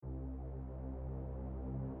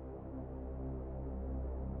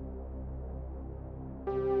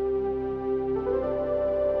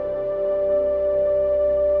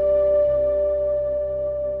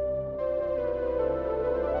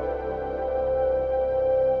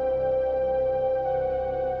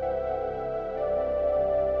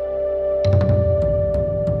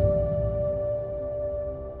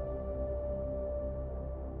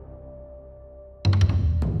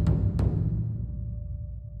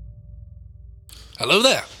Hello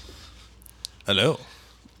there. Hello.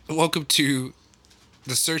 Welcome to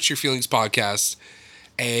the Search Your Feelings podcast,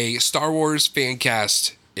 a Star Wars fan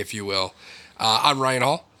cast, if you will. I'm Ryan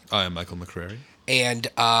Hall. I am Michael McCrary. And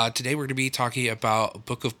today we're going to be talking about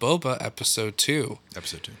Book of Boba, Episode 2.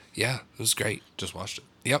 Episode 2. Yeah, it was great. Just watched it.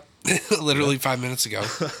 Yep. Literally 5 minutes ago.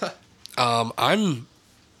 I'm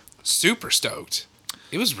super stoked.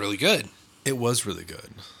 It was really good. It was really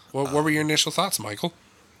good. What were your initial thoughts, Michael?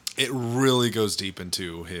 It really goes deep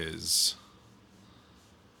into his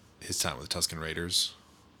time with the Tusken Raiders.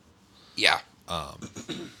 Yeah.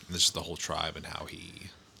 This is the whole tribe and how he,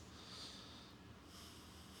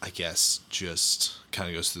 I guess, just kind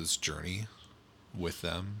of goes through this journey with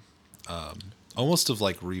them. Almost of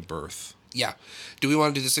like rebirth. Yeah. Do we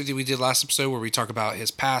want to do the same thing we did last episode where we talk about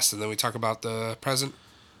his past and then we talk about the present?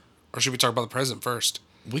 Or should we talk about the present first?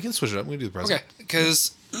 We can switch it up. We can do the present. Okay.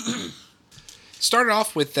 Because started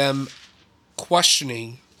off with them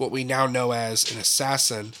questioning what we now know as an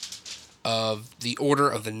assassin of the Order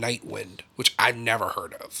of the Night Wind, which I've never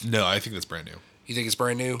heard of. No, I think that's brand new. You think it's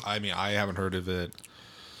brand new? I mean, I haven't heard of it.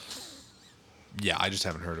 Yeah, I just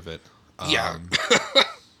haven't heard of it. Yeah.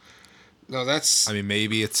 No, that's... I mean,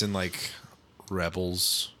 maybe it's in, like,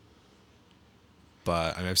 Rebels.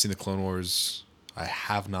 But, I mean, I've seen the Clone Wars. I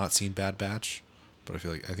have not seen Bad Batch. But I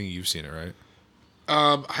think you've seen it, right?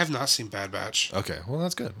 I have not seen Bad Batch. Okay, well,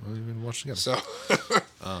 that's good. We've been watching together. So...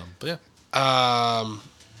 But, yeah.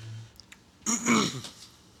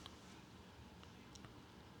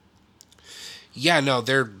 Yeah, no,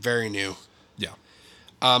 they're very new. Yeah.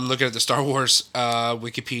 I'm looking at the Star Wars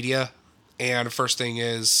Wikipedia, and the first thing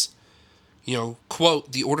is,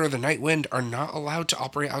 quote, the Order of the Night Wind are not allowed to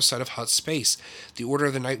operate outside of Hutt space. The Order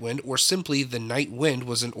of the Night Wind, or simply the Night Wind,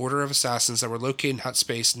 was an order of assassins that were located in Hutt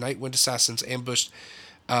space. Night Wind assassins ambushed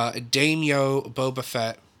Daimyo Boba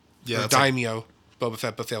Fett, Boba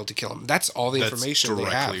Fett, but failed to kill him. That's all the information they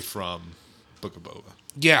have. That's directly from Book of Boba.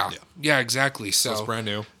 Yeah, exactly. So it's brand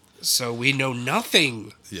new. So we know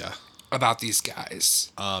nothing Yeah. about these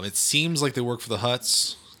guys. It seems like they work for the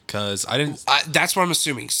Hutts, because I didn't... That's what I'm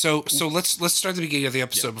assuming. So let's start the beginning of the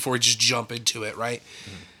episode before we just jump into it, right?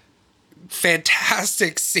 Mm-hmm.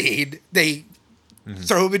 Fantastic scene. They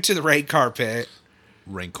throw him into the Rancor pit.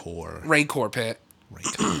 Rancor pit.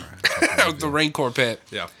 Rancor. The Rancor pit.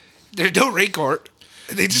 Yeah. There's no Rancor.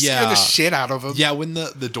 They just scare the shit out of him. Yeah, when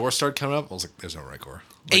the door started coming up, I was like, there's no Rancor.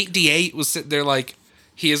 8D8 was sitting there like,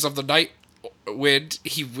 he is of the Night Wind.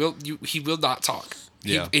 He will not talk.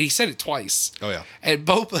 Yeah. He said it twice. Oh, yeah. And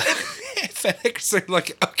Boba and Fennec are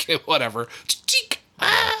like, okay, whatever.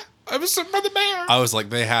 I was sitting by the mayor. I was like,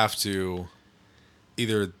 they have to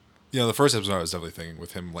either... the first episode I was definitely thinking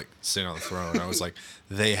with him, like, sitting on the throne. I was like,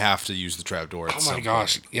 they have to use the trapdoor at some point. Oh, my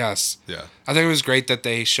gosh. Yes. Yeah. I think it was great that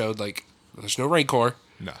they showed, like, there's no Rancor.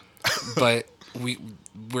 No. But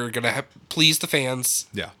we're going to please the fans.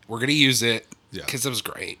 Yeah. We're going to use it. Yeah. Because it was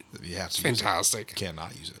great. You have to It's fantastic. You can't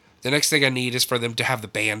not use it. The next thing I need is for them to have the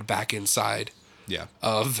band back inside. Yeah.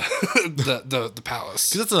 Of the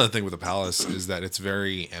palace. Because that's another thing with the palace is that it's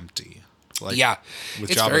very empty. Like, yeah.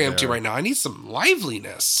 It's Jabba very empty right now. I need some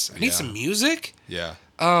liveliness. I need some music. Yeah.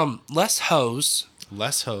 Less hoes.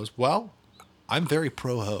 Less hoes. Well, I'm very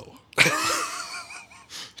pro ho.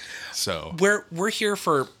 So We're here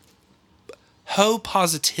for ho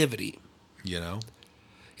positivity.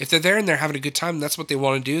 If they're there and they're having a good time, and that's what they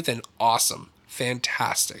want to do, then awesome.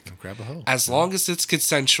 Fantastic. Grab a hoe. As long as it's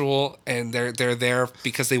consensual and they're there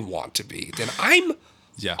because they want to be, then I'm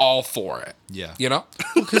all for it. Yeah.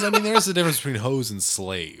 Because I mean, there's a difference between hoes and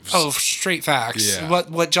slaves. Oh, straight facts. Yeah.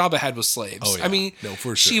 What Jabba had was slaves. Oh, yeah. I mean, no,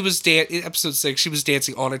 for sure. She was in episode 6. She was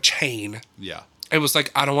dancing on a chain. Yeah. It was like,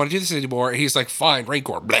 I don't want to do this anymore. And he's like, fine,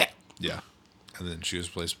 Rancor. Bleh. Yeah. And then she was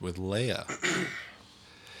placed with Leia.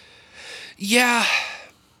 Yeah.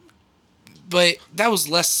 But that was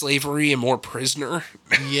less slavery and more prisoner.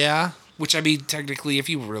 Yeah. Which, I mean, technically, if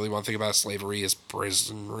you really want to think about slavery as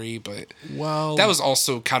prisonery, but... Well... That was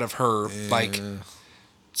also kind of her,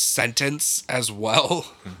 sentence as well.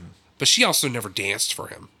 Mm-hmm. But she also never danced for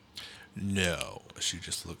him. No. She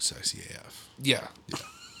just looked sexy AF. Yeah.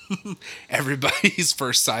 Everybody's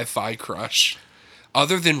first sci-fi crush.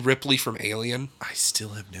 Other than Ripley from Alien. I still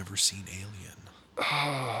have never seen Alien.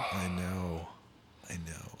 I know.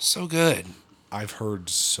 So good. I've heard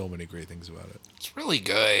so many great things about it. It's really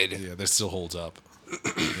good. Yeah, that still holds up.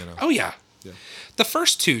 Oh, yeah. The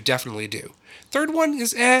first two definitely do. Third one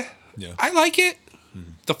is Yeah. I like it.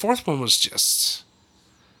 Mm-hmm. The fourth one was just...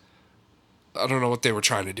 I don't know what they were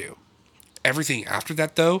trying to do. Everything after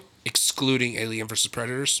that, though, excluding Alien vs.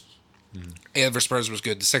 Predators. Alien vs. Predators was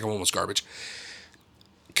good. The second one was garbage.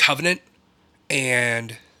 Covenant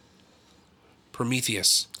and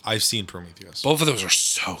Prometheus. I've seen Prometheus. Both of those are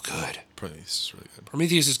so good. Prometheus is really good.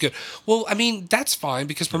 Prometheus is good. Well, I mean, that's fine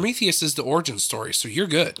because Prometheus is the origin story, so you're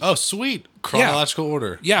good. Oh, sweet. Chronological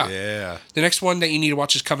order. Yeah. Yeah. The next one that you need to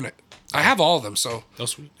watch is Covenant. I have all of them, so Oh,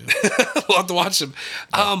 sweet. Yeah. we'll have to watch them.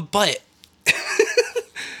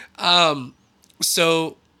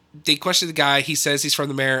 So they question the guy. He says he's from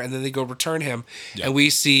the mayor, and then they go return him, and we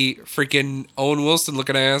see freaking Owen Wilson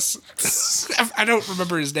looking ass. I don't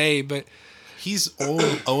remember his name, but He's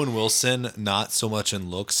Owen Wilson, not so much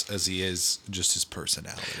in looks as he is just his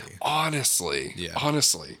personality. honestly.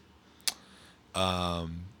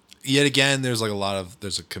 Yet again, there's like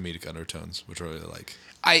there's a comedic undertones, which I really like.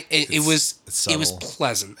 It was subtle.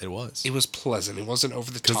 pleasant. It was. It was pleasant. It wasn't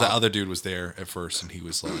over the top. Because the other dude was there at first, and he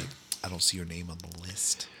was like, I don't see your name on the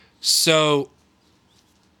list. So,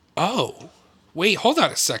 wait, hold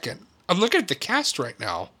on a second. I'm looking at the cast right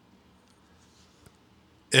now.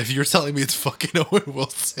 If you're telling me it's fucking Owen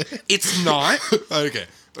Wilson. It's not. Okay.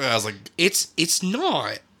 I was like, It's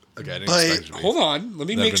not. okay, I didn't But expect it to be. hold on. Let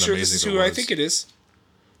me That'd make been sure this amazing is if it who I was. think it is.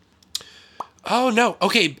 Oh, no.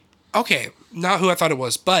 Okay. Not who I thought it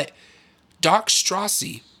was. But Doc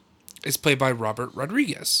Strassi is played by Robert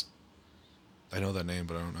Rodriguez. I know that name,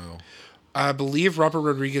 but I don't know. I believe Robert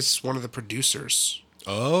Rodriguez is one of the producers.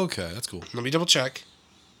 Oh, okay, that's cool. Let me double check.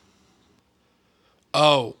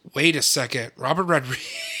 Oh, wait a second. Robert Rodriguez.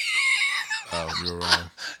 Oh, you were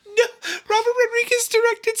wrong. No, Robert Rodriguez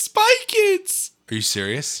directed Spy Kids. Are you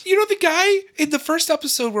serious? You know the guy in the first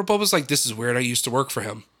episode where Boba's like, "This is weird. I used to work for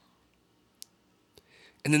him."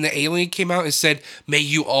 And then the alien came out and said, may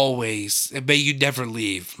you never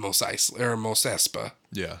leave, Mos Espa.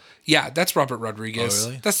 Yeah. Yeah, that's Robert Rodriguez. Oh,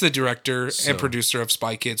 really? That's the director So and producer of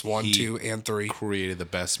Spy Kids 1, he 2, and 3. Created the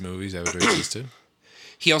best movies ever existed.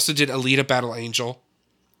 He also did Alita Battle Angel,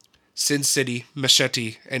 Sin City,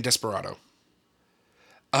 Machete, and Desperado.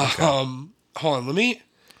 Hold on, let me...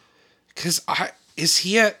 Because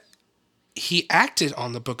he acted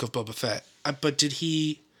on the Book of Boba Fett, but did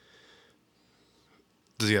he...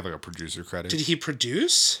 Does he have like a producer credit? Did he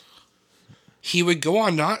produce? He would go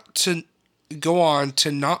on to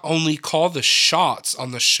not only call the shots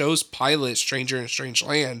on the show's pilot, Stranger in a Strange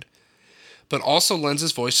Land, but also lends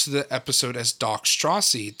his voice to the episode as Doc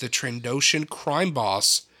Strassi, the Trandoshan crime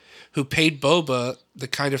boss who paid Boba the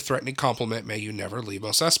kind of threatening compliment, may you never leave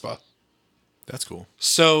Mos Espa. That's cool.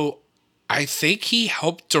 So I think he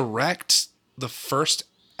helped direct the first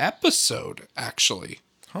episode, actually,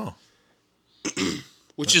 Huh.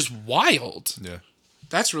 which is wild. Yeah.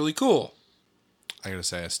 That's really cool. I gotta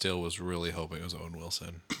say, I still was really hoping it was Owen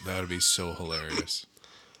Wilson. That would be so hilarious.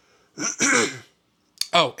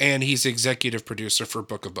 Oh, and he's executive producer for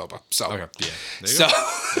Book of Boba. So, Okay. Yeah. There you so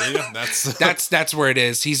go. There you go. that's where it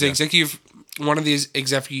is. He's one of these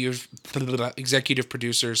executive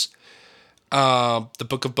producers, the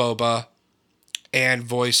Book of Boba, and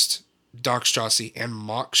voiced Doc Strassi and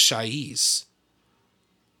Mok Shaiz.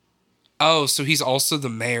 Oh, so he's also the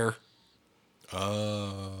mayor.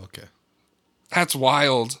 Oh, okay. That's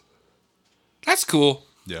wild. That's cool.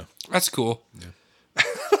 Yeah. That's cool. Yeah.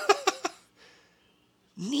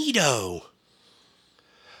 Neato.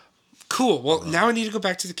 Cool. Well, now I need to go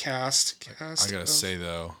back to the cast. I gotta say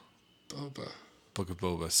though, Boba. Book of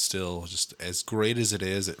Boba still just as great as it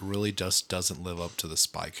is. It really just doesn't live up to the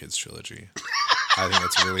Spy Kids trilogy. I think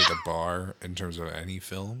that's really the bar in terms of any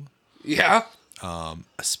film. Yeah.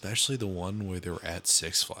 Especially the one where they were at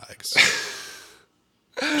Six Flags.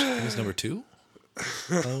 I think it's number 2.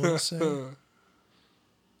 I would say.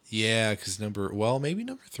 Yeah, because maybe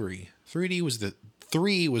number 3. 3D was the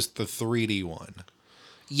 3D one.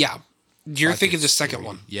 Yeah. You're I thinking think the it's second 3D.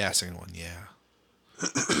 one. Yeah, second one. Yeah.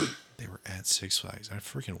 They were at Six Flags. I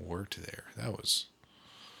freaking worked there.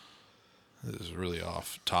 This is really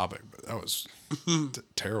off topic, but that was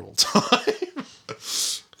terrible time.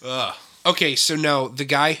 Okay, so no, the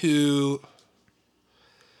guy who...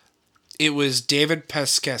 It was David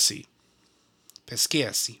Pescesi.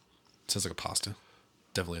 Sounds like a pasta.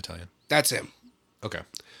 Definitely Italian. That's him. Okay.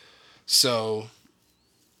 So,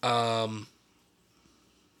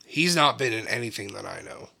 he's not been in anything that I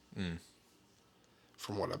know.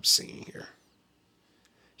 From what I'm seeing here.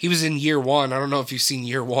 He was in Year One. I don't know if you've seen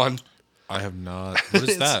Year One. I have not. What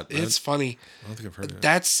is that? It's funny. I don't think I've heard of it.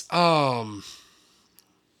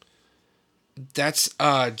 That's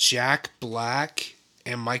Jack Black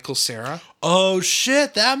and Michael Cera. Oh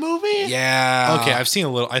shit, that movie? Yeah. Okay, I've seen a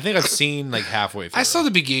little. I think I've seen like halfway through. I saw the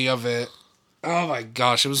beginning of it. Oh my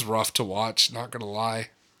gosh, it was rough to watch, not gonna lie.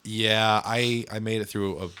 Yeah, I made it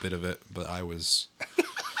through a bit of it, but I was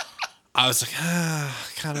like,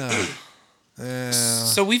 kind of.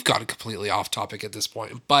 So we've gotten completely off topic at this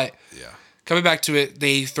point. But Yeah. coming back to it,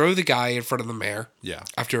 they throw the guy in front of the mayor. Yeah.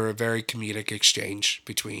 After a very comedic exchange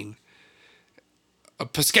between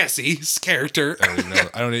Pescesi's character. I don't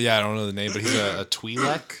know the name, but he's a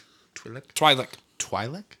Twi'lek.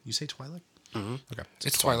 Twi'lek? You say Twi'lek? Mm-hmm. Okay.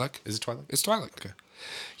 It's Twi'lek. Is it Twi'lek? It's Twi'lek. Okay.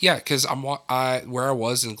 Yeah, because where I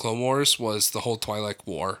was in Clone Wars was the whole Twi'lek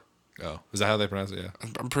War. Oh, is that how they pronounce it? Yeah.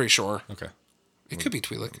 I'm pretty sure. Okay. It could be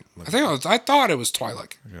Twi'lek. I thought it was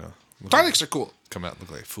Twi'lek. Yeah. Twi'leks are cool. Come out and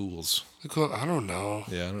look like fools. Cool. I don't know.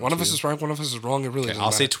 Yeah. One of us is right. One of us is wrong. It really. Okay, doesn't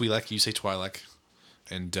I'll say matter. Twi'lek. You say Twi'lek.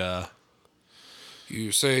 And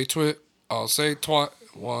You say twit. I'll say twat.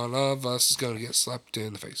 One of us is gonna get slapped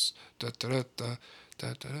in the face. Da, da, da, da,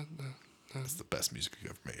 da, da, da. that's the best music you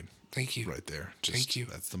ever made. Thank you. Right there. Thank you.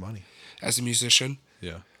 That's the money. As a musician,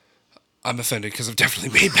 Yeah. I'm offended because I've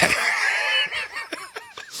definitely made better.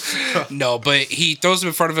 No, but he throws him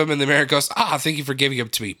in front of him, and the mayor goes, thank you for giving him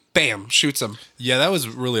to me. Bam, shoots him. Yeah, that was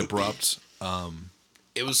really abrupt.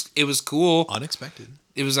 It was cool. Unexpected.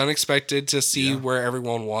 It was unexpected to see where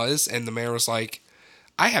everyone was, and the mayor was like,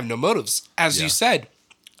 I have no motives. As you said,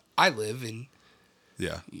 I live in,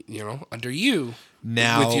 under you.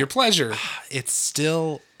 Now, with your pleasure. It's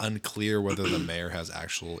still unclear whether the mayor has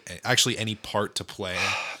actually any part to play.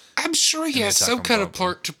 I'm sure he has Attack some on kind of Boba.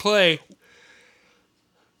 part to play.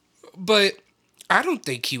 But I don't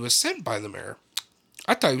think he was sent by the mayor.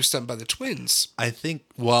 I thought he was sent by the twins. I think,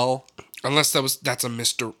 well... Unless that's a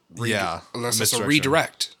unless it's a misdirection.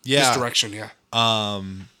 redirect. Yeah. Misdirection, yeah.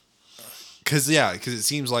 Because it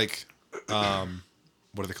seems like... what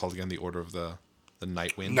are they called again? The Order of the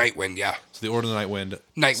Nightwind? Nightwind, yeah. So the Order of the Nightwind...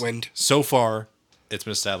 Nightwind. So far, it's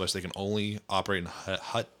been established they can only operate in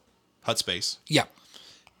hut space. Yeah.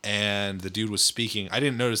 And the dude was speaking. I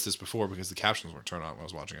didn't notice this before because the captions weren't turned on when I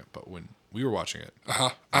was watching it. But when we were watching it...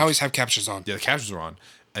 I always have captions on. Yeah, the captions were on.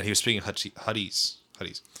 And he was speaking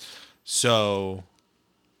Hutties. So,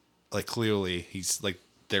 like, clearly, he's, like,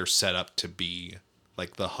 they're set up to be,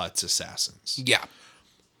 like, the Hutt's assassins. Yeah.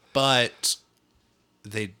 But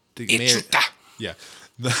the mayor... Yeah.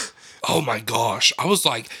 Oh, my gosh. I was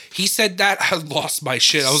like, he said that, I lost my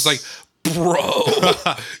shit. I was like, bro,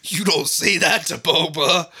 you don't say that to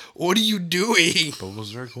Boba. What are you doing? Boba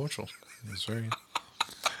was very cordial. He was very...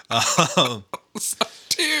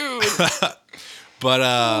 Dude.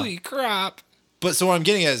 But, holy crap. But so what I'm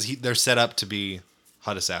getting at is they're set up to be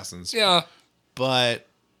Hutt assassins. Yeah. But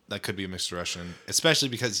that could be a misdirection, especially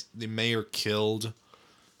because the mayor killed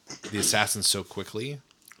the assassins so quickly.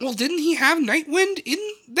 Well, didn't he have Nightwind in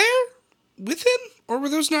there with him? Or were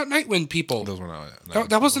those not Nightwind people? Those were not.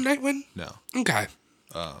 That wasn't Nightwind? No. Okay.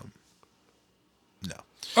 No.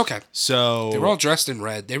 Okay. So They were all dressed in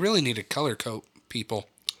red. They really need a color coat, people.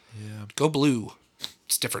 Yeah. Go blue.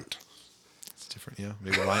 It's different. It's different, yeah.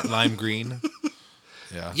 Maybe lime green.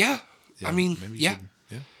 Yeah. Yeah. I mean, maybe yeah.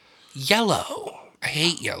 Yeah. Yellow. I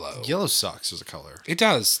hate yellow. Yellow sucks as a color. It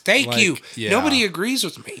does. Thank you. Yeah. Nobody agrees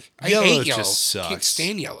with me. I Yellow hate yellow. just sucks. Can't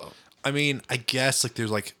stand yellow. I mean, I guess like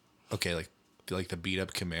there's like the beat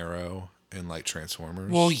up Camaro and like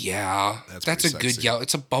Transformers. Well, yeah. That's a pretty good sexy. yellow.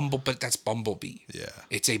 It's a but that's Bumblebee. Yeah.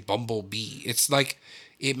 It's a bumblebee. It's like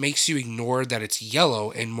it makes you ignore that it's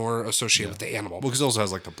yellow and more associated with the animal. Well, because it also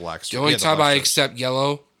has like the black The strip. only Yeah, the time black I strip. accept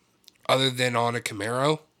yellow, other than on a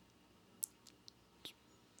Camaro,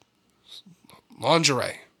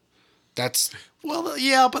 lingerie. That's Well,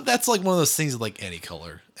 yeah, but that's like one of those things that like any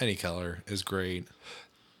color is great.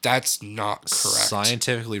 that's not correct.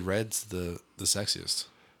 Scientifically, red's the sexiest.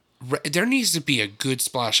 There needs to be a good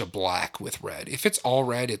splash of black with red. If it's all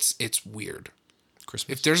red, it's weird.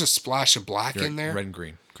 Christmas. If there's a splash of black in there, red and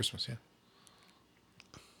green. Christmas, yeah.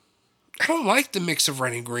 I don't like the mix of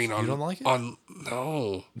red and green on. You don't like it?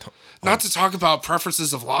 No. Not to talk about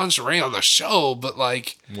preferences of lingerie on the show, but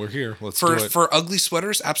like We're here. Let's do it. for ugly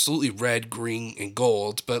sweaters, absolutely red, green, and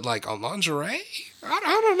gold. But like on lingerie, I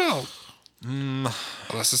don't know.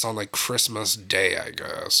 Unless it's on like Christmas Day, I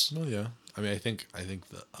guess. Well, yeah. I mean, I think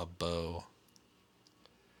a bow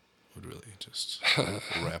would really just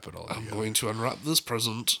wrap it all I'm together. going to unwrap this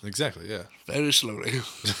present Exactly, yeah. very slowly.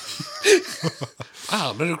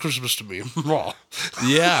 Merry Christmas to me.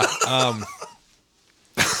 Yeah.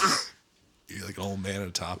 You're like an old man in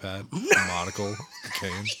a top hat, a monocle, a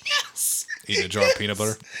cane, Yes. eating a jar of peanut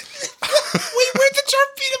butter. Wait, where'd the jar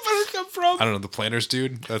of peanut butter come from? I don't know, the Planters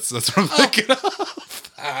dude. That's what I'm thinking of.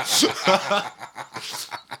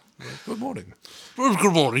 Good morning. Well,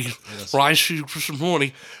 good morning. Yes. Rise to you Christmas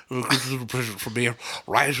morning. A good little present from me.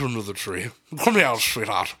 Rise under the tree. Come down,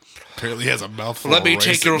 sweetheart. Apparently he has a mouthful Let me of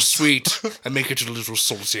take your raisins. sweet and make it a little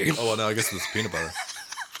salty. Oh, well, no, I guess it's peanut butter.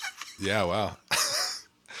 Yeah, wow.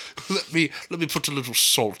 Let me put a little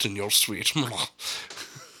salt in your sweet.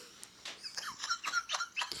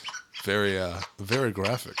 Very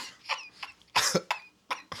graphic.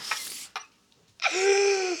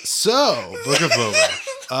 So, Book of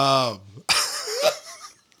Boba.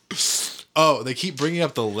 Oh, they keep bringing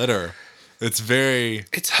up the litter. It's very.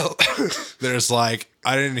 There's like,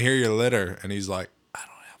 I didn't hear your litter, and he's like, I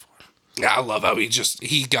don't have one. Yeah, I love how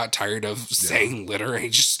he got tired of saying litter, and he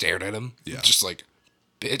just stared at him. Yeah. Just like,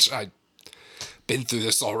 bitch, I've been through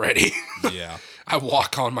this already. Yeah. I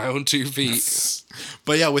walk on my own 2 feet.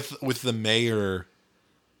 But yeah, with the mayor,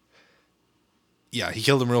 yeah, he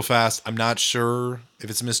killed him real fast. I'm not sure if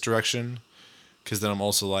it's misdirection, because then I'm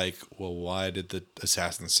also like, well, why did the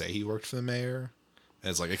assassin say he worked for the mayor? And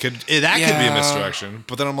it's like could be a misdirection.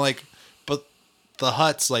 But then I'm like, but the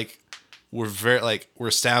Hutts like were were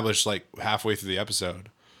established like halfway through the episode,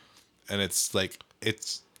 and it's like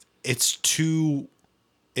it's too.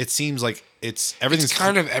 It seems like everything's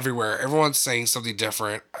kind of everywhere. Everyone's saying something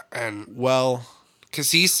different, and well, because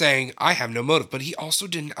he's saying I have no motive, but he also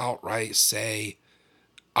didn't outright say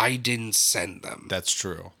I didn't send them. That's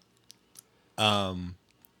true. But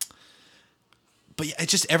yeah,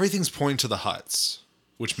 it's just everything's pointing to the Hutts,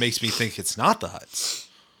 which makes me think it's not the Hutts,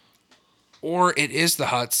 or it is the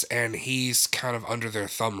Hutts, and he's kind of under their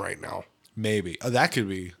thumb right now. Maybe that could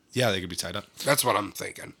be. Yeah, they could be tied up. That's what I'm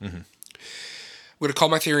thinking. Mm-hmm. I'm going to call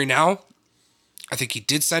my theory now. I think he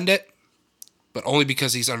did send it, but only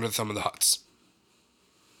because he's under the thumb of the Hutts.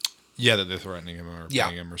 Yeah, that they're threatening him or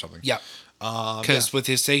paying him or something. Yeah. Because with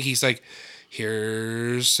his thing, he's like,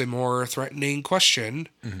 here's a more threatening question.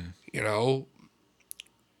 Mm-hmm. You know,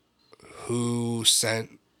 who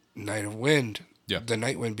sent Night of Wind? Yeah. The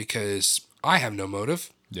Night Wind, because I have no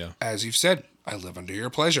motive. Yeah. As you've said, I live under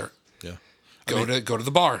your pleasure. Yeah. Go to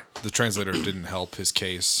the bar. The translator didn't help his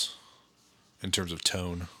case in terms of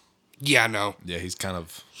tone. Yeah, no. Yeah, he's kind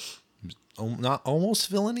of not almost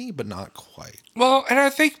villainy, but not quite. Well, and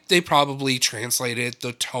I think they probably translated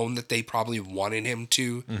the tone that they probably wanted him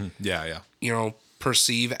to. Mm-hmm. Yeah. You know,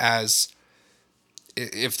 perceive as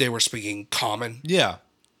if they were speaking common. Yeah.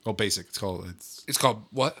 Oh, basic. It's called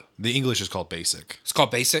what? The English is called basic. It's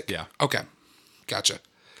called basic? Yeah. Okay. Gotcha.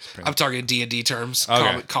 I'm talking D&D terms.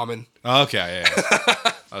 Okay. Common. Okay, yeah.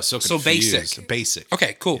 I was so confused. So basic. Basic.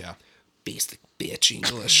 Okay, cool. Yeah. Basic bitch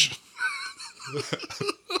English.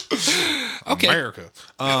 Okay. America.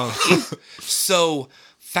 So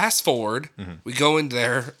fast forward, we go in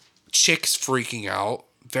there, chick's freaking out.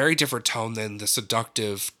 Very different tone than the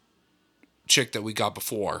seductive chick that we got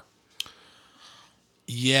before.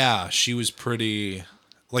 Yeah, she was pretty.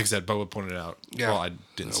 Like I said, Boba pointed out. Yeah. Well, I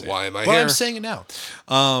didn't say why it, am I but here? I'm saying it now.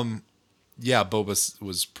 Yeah, Boba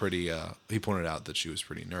was pretty. He pointed out that she was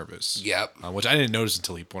pretty nervous. Yep. Which I didn't notice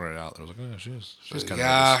until he pointed it out. I was like, oh, she's kind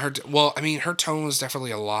of nervous. Her tone was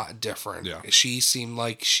definitely a lot different. Yeah. She seemed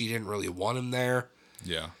like she didn't really want him there.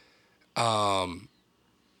 Yeah.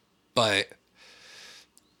 But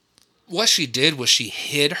what she did was she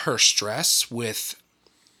hid her stress with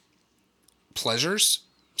pleasures,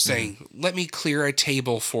 saying, let me clear a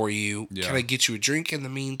table for you. Yeah. Can I get you a drink in the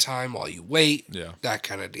meantime while you wait? Yeah. That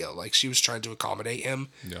kind of deal. Like, she was trying to accommodate him.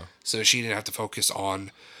 Yeah. So she didn't have to focus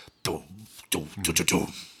on the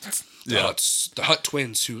Hutt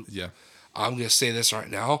twins, who, Yeah. I'm going to say this right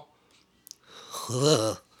now,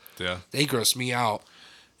 Yeah. they gross me out.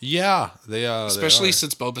 Yeah. They Especially they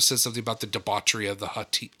since Boba said something about the debauchery of the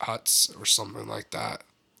Hutts or something like that.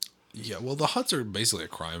 Yeah. Well, the Hutts are basically a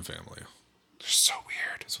crime family. They're so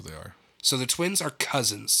weird. That's what they are. So the twins are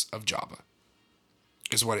cousins of Jabba,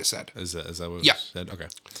 is what it said. Is that what Yeah. it said? Okay.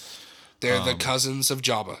 They're the cousins of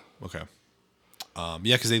Jabba. Okay. Yeah,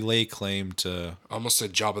 because they lay claim to. I almost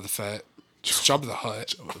said Jabba the Fett. It's Jabba the Hutt.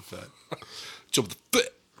 Jabba the Fett. Jabba the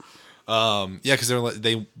Fett. Yeah, because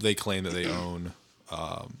they claim that they own.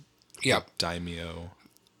 Yeah. Daimyo.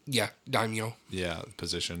 Yeah, Daimyo. Yeah,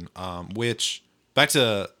 position. Which back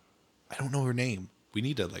to, I don't know her name. We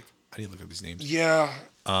need to I need to look up these names. Yeah.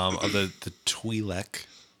 Of the Twi'lek,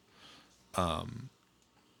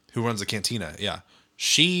 who runs the cantina. Yeah,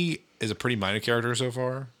 she is a pretty minor character so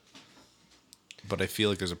far, but I feel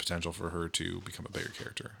like there's a potential for her to become a bigger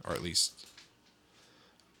character, or at least.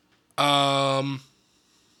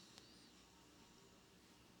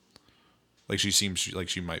 Like she seems like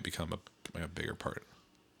she might become a bigger part.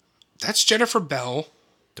 That's Jennifer Bell.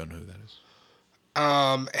 Don't know who that is.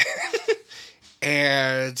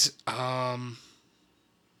 And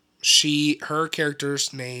her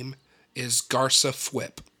character's name is Garsa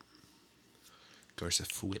Fwip. Garsa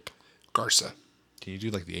Fwip. Garsa. Can you do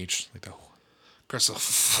like the H, like the Garsa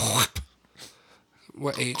Fwip.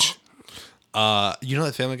 What H? You know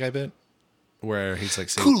that Family Guy bit where he's like,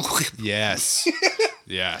 saying, Cool Whip. yes,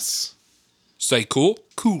 yes. Say cool,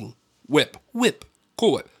 cool whip, whip,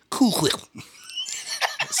 cool whip, cool whip.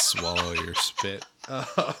 Swallow your spit.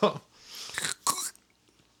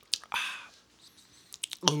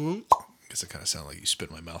 Guess it kind of sounded like you spit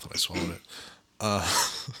in my mouth when I swallowed it.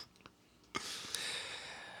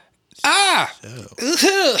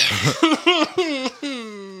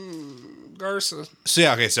 Garza. So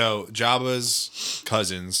yeah, okay. So Jabba's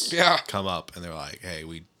cousins, Yeah. come up and they're like, "Hey,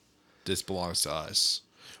 this belongs to us."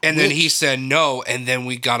 And then he said no, and then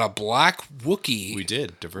we got a black Wookiee We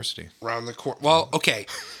did diversity. around the corner. Well, okay.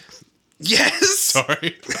 Yes.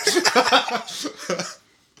 Sorry,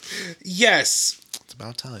 Yes. it's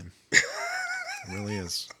about time. It really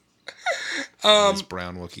is. These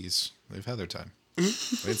brown Wookiees, they've had their time. I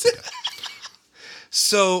didn't say that.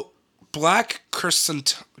 So, black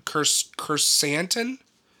chrysanthemum,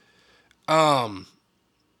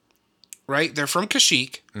 right? They're from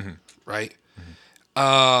Kashyyyk, right?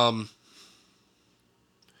 The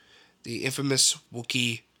infamous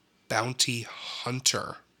Wookiee bounty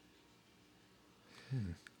hunter.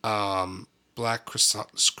 Black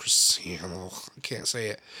chrysanthemum, I can't say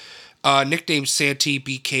it. Nicknamed Santee,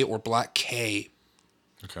 BK, or Black K.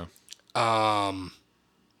 Okay.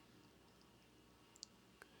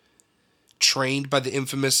 Trained by the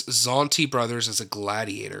infamous Zonti brothers as a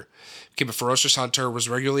gladiator. Became a ferocious hunter, was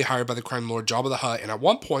regularly hired by the crime lord Jabba the Hutt, and at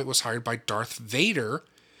one point was hired by Darth Vader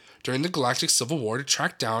during the Galactic Civil War to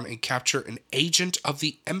track down and capture an agent of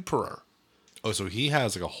the Emperor. Oh, so he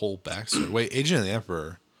has like a whole backstory. Wait, Agent of the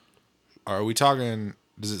Emperor. Are we talking?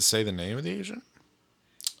 Does it say the name of the agent?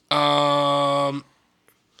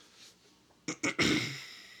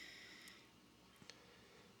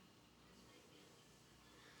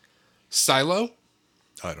 Silo?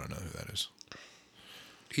 I don't know who that is.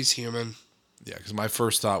 He's human. Yeah, because my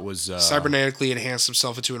first thought was Cybernetically enhanced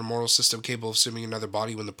himself into an immortal system capable of assuming another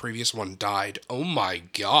body when the previous one died. Oh my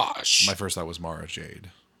gosh. my first thought was Mara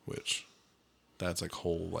Jade, which that's like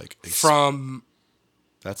whole like From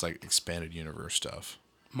that's like expanded universe stuff.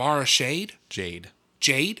 Mara Shade? Jade.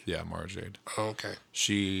 Jade? Yeah, Mara Jade. Oh, okay.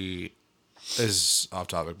 She is off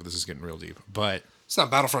topic, but this is getting real deep. But It's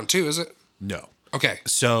not Battlefront 2, is it? no. Okay.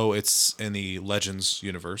 So it's in the Legends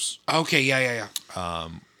universe. Okay, yeah.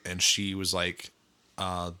 And she was like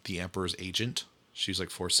the Emperor's agent. She's like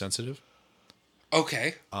force sensitive.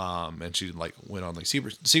 Okay. And she like went on like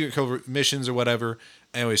secret covert missions or whatever.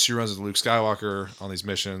 Anyway, she runs with Luke Skywalker on these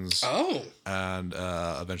missions. Oh. And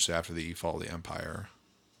eventually, after the fall of the Empire,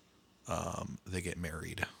 they get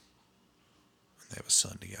married. And they have a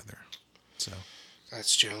son together. So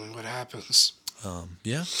That's generally what happens.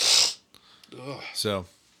 yeah. Ugh. So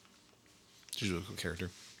she's a really cool character.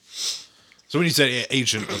 So when you said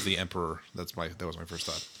agent of the Emperor, that was my first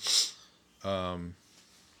thought.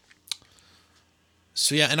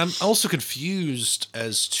 So yeah, and I'm also confused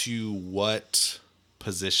as to what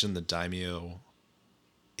position the daimyo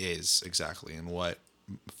is exactly, and what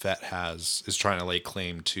Fett is trying to lay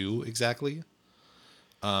claim to exactly.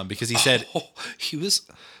 Because he said he was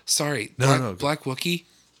sorry. No. Black Wookiee.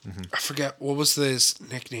 Mm-hmm. I forget what was his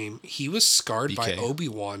nickname. He was scarred by BK.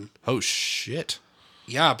 Obi-Wan. Oh shit.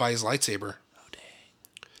 Yeah, by his lightsaber. Oh dang.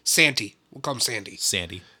 Santee. We'll call him Sandy.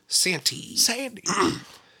 Sandy. Santee. Sandy.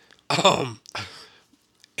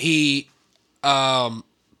 He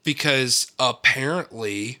because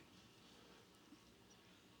apparently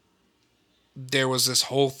there was this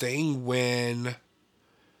whole thing when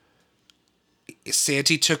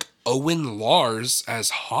Santee took Owen Lars as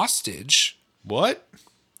hostage. What?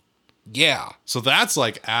 Yeah. So that's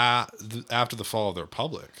like after the fall of the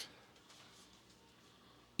Republic.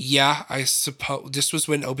 Yeah, I suppose this was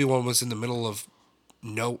when Obi-Wan was in the middle of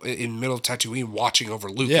Tatooine watching over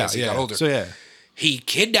Luke as he got older. So yeah. He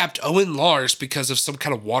kidnapped Owen Lars because of some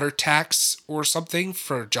kind of water tax or something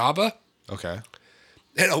for Jabba. Okay.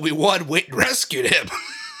 And Obi-Wan went and rescued him.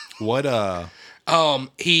 What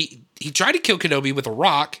He tried to kill Kenobi with a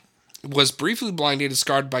rock, was briefly blinded and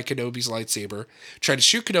scarred by Kenobi's lightsaber, tried to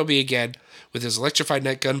shoot Kenobi again with his electrified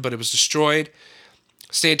net gun, but it was destroyed.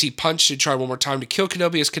 Santee punched and tried one more time to kill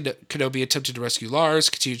Kenobi as Kenobi attempted to rescue Lars,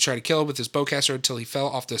 continued to try to kill him with his bowcaster until he fell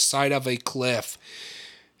off the side of a cliff,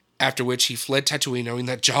 after which he fled Tatooine knowing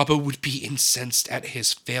that Jabba would be incensed at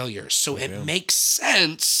his failure. So it makes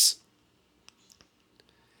sense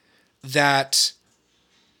that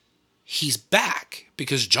he's back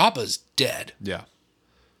because Jabba's dead. Yeah.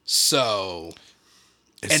 So,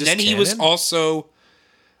 Is and this then he was canon? also,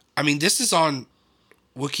 I mean, this is on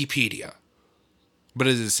Wikipedia. But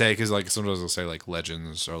does it say, because like sometimes they'll say like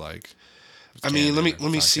legends or like I mean, let me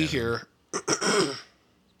canon or see not canon. here.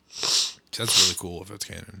 That's really cool if it's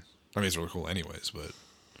canon. I mean, it's really cool anyways, but...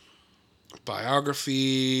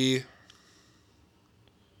 Biography. It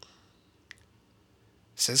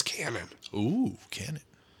says canon. Ooh, canon.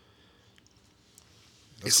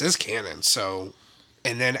 It says canon, so...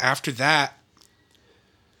 And then after that,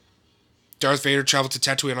 Darth Vader traveled to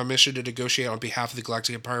Tatooine on a mission to negotiate on behalf of the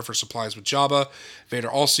Galactic Empire for supplies with Jabba. Vader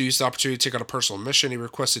also used the opportunity to take on a personal mission. He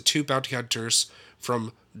requested 2 bounty hunters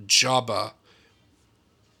from Jabba,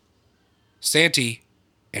 Santi,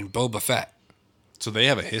 and Boba Fett. So they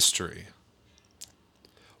have a history.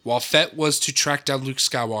 While Fett was to track down Luke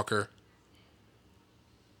Skywalker,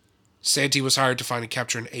 Santi was hired to find and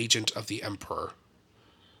capture an agent of the Emperor.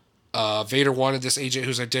 Vader wanted this agent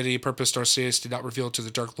whose identity and purpose Darth Sidious did not reveal to the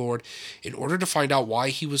Dark Lord in order to find out why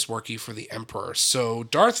he was working for the Emperor. So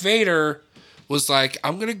Darth Vader was like,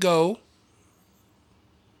 I'm going to go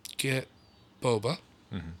get Boba.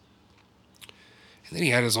 Mm-hmm. And then he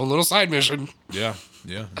had his own little side mission. Yeah.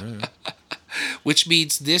 Which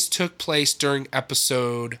means this took place during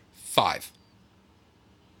episode 5.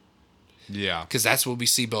 Yeah. Because that's when we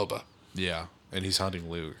see Boba. Yeah. And he's hunting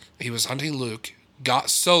Luke. He was hunting Luke.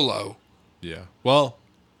 Got Solo. Yeah. Well,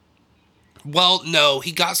 no,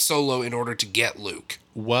 he got Solo in order to get Luke.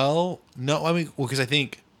 Well, no, I mean, because I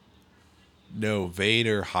think, no,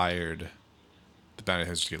 Vader hired the bounty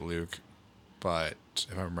hunters to get Luke, but,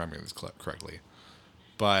 if I'm remembering this correctly,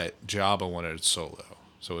 but Jabba wanted Solo,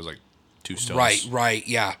 so it was like 2 stones. Right,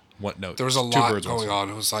 yeah. What? No, there was a lot going on.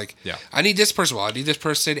 It was like, yeah. I need this person, I need this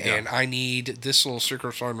person, and I need this little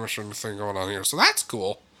secret side mission thing going on here. So that's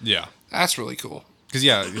cool. Yeah. That's really cool. Because,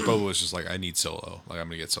 yeah, Boba was just like, I need Solo. Like, I'm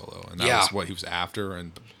going to get Solo. And that was what he was after.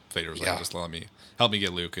 And Vader was like, just help me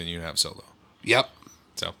get Luke and you can have Solo. Yep.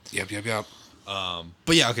 So. Yep.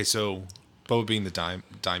 But, yeah, okay, so Boba being the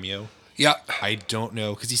daimyo. Yeah. I don't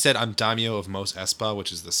know. Because he said, I'm daimyo of Mos Espa,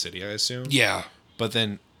 which is the city, I assume. Yeah. But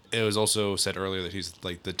then it was also said earlier that he's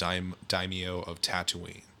like the daimyo of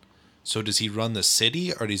Tatooine. So does he run the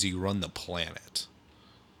city or does he run the planet?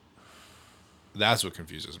 That's what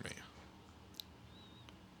confuses me.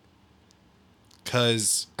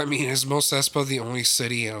 Because... I mean, is Mos Espa the only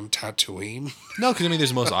city on Tatooine? No, because I mean,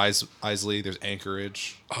 there's Mos Eisley, there's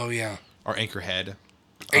Anchorage. Oh, yeah. Or Anchorhead.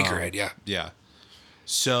 Anchorhead, yeah. Yeah.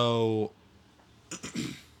 So...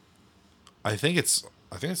 I think it's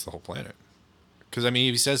the whole planet. Because, I mean,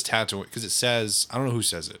 if he says Tatooine... Because it says... I don't know who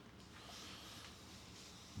says it.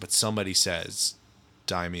 But somebody says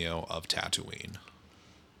daimyo of Tatooine.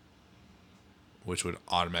 Which would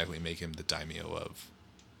automatically make him the daimyo of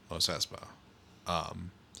Mos Espa.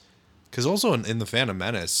 Because also in the Phantom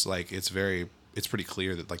Menace, like, it's pretty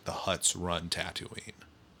clear that, like, the Hutts run Tatooine.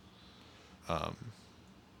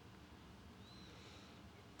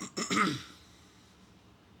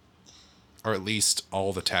 Or at least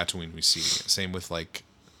all the Tatooine we see. Same with, like,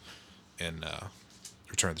 in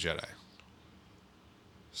Return of the Jedi.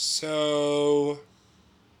 So...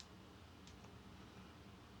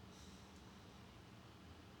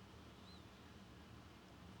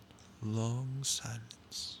 Long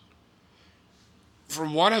silence.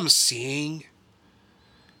 From what I'm seeing,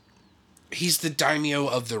 he's the daimyo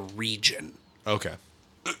of the region. Okay.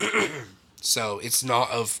 So it's not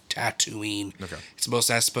of Tatooine. Okay. It's Mos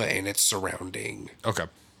Espa and its surrounding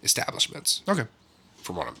establishments. Okay.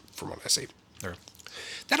 From what I see. Okay.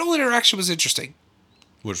 That whole interaction was interesting.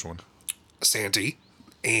 Which one? Santi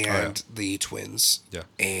and the twins. Yeah.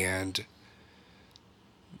 And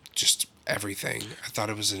just everything. I thought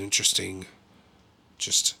it was an interesting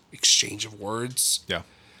just exchange of words. Yeah.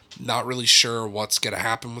 Not really sure what's going to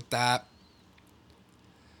happen with that.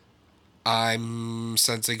 I'm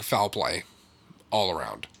sensing foul play all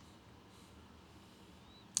around.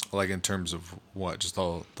 Like in terms of what? Just the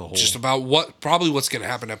whole... Just about what's going to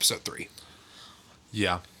happen in episode 3.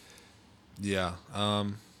 Yeah. Yeah.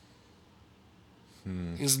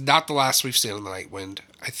 It's not the last we've seen on the Night Wind,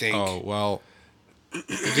 I think. Oh, well...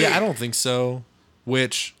 Yeah, I don't think so.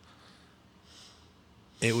 Which...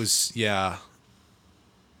 It was... Yeah.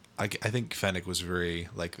 I think Fennec was very,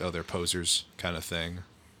 like, they're posers kind of thing.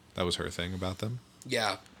 That was her thing about them.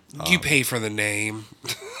 Yeah. You pay for the name.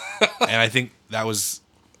 And I think that was...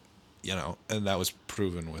 and that was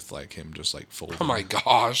proven with, like, him just, like, folding. Oh, my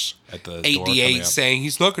gosh. At the 8D8 saying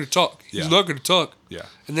he's not going to talk. He's not going to talk. Yeah.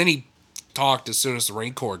 And then he talked as soon as the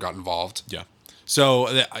Rain Corps got involved. Yeah. So,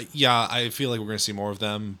 I feel like we're going to see more of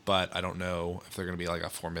them, but I don't know if they're going to be, like, a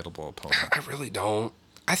formidable opponent. I really don't.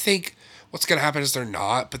 I think what's going to happen is they're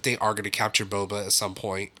not, but they are going to capture Boba at some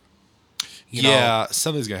point. You know?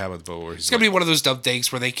 Something's going to happen with Boba. It's going to be one of those dumb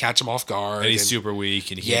things where they catch him off guard. And he's super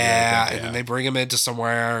weak. And and then they bring him into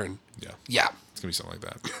somewhere. And yeah. It's It's going to be something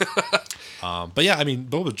like that. But yeah, I mean,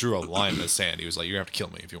 Boba drew a line in the sand. He was like, you're going to have to kill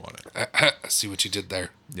me if you want it. I see what you did there.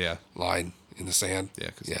 Yeah. Line in the sand. Yeah.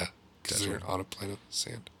 Because you're on a planet of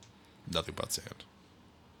sand. Nothing but sand.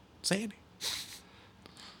 Sandy.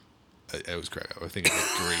 I was correct. I was thinking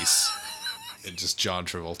like Grease. And just John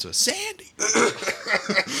Travolta. Sandy.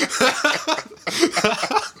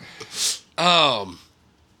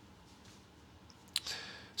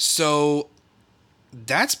 So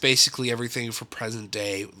that's basically everything for present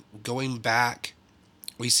day. Going back,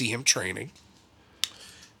 we see him training.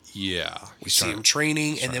 Yeah. We see him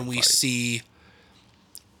training, and then we see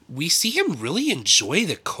him really enjoy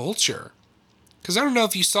the culture. Because I don't know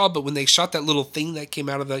if you saw, but when they shot that little thing that came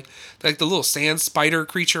out of the little sand spider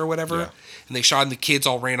creature or whatever, and they shot and the kids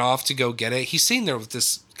all ran off to go get it, he's sitting there with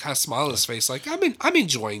this kind of smile on his face, like, I'm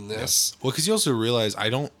enjoying this. Yeah. Well, because you also realize I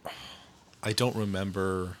don't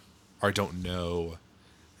remember, or I don't know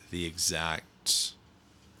the exact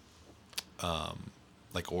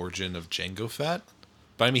like origin of Jango Fett,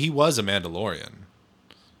 but I mean he was a Mandalorian,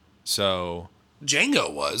 so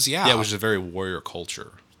Jango was, yeah, which is a very warrior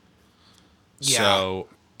culture. Yeah. So,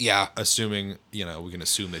 yeah. Assuming, we can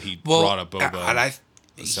assume that he brought up Boba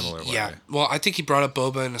a similar way. Yeah. Well, I think he brought up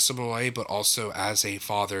Boba in a similar way, but also as a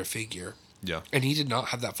father figure. Yeah. And he did not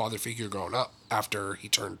have that father figure growing up after he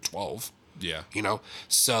turned 12. Yeah.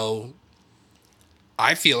 So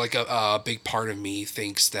I feel like a big part of me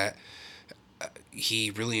thinks that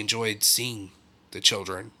he really enjoyed seeing the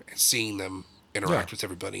children and seeing them interact with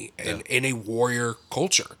everybody in a warrior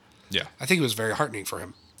culture. Yeah. I think it was very heartening for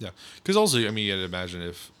him. Yeah, because also, I mean, you gotta imagine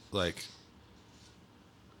if, like,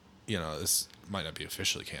 this might not be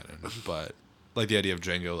officially canon, but, like, the idea of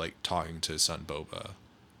Jango, like, talking to his son Boba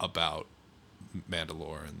about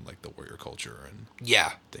Mandalore and, like, the warrior culture and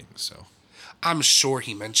things, so. I'm sure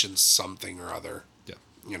he mentioned something or other.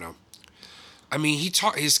 Yeah. I mean, he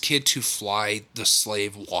taught his kid to fly the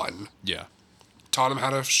Slave One. Yeah. Taught him how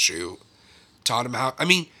to shoot. Taught him how... I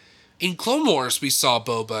mean, in Clone Wars, we saw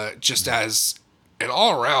Boba just as... an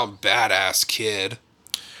all-around badass kid.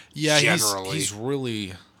 Yeah, generally.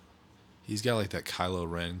 He's got like that Kylo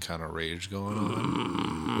Ren kind of rage going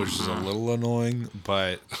on, which is a little annoying,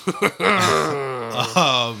 but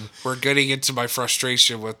we're getting into my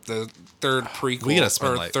frustration with the third prequel we gotta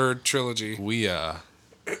spend, third trilogy.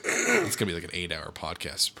 It's gonna be like an 8-hour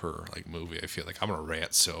podcast per like movie. I feel like I'm gonna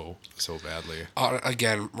rant so badly.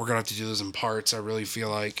 Again, we're gonna have to do this in parts. I really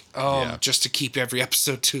feel like just to keep every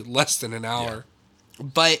episode to less than an hour. Yeah.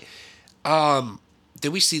 But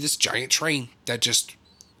then we see this giant train that just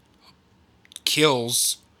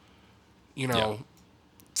kills, the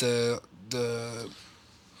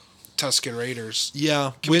Tusken Raiders.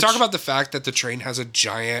 Yeah. Can we talk about the fact that the train has a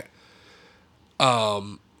giant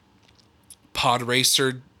pod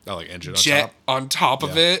racer like engine jet on top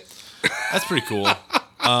of it? That's pretty cool.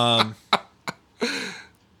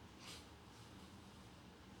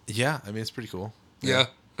 Yeah, I mean it's pretty cool. Yeah.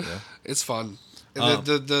 It's fun.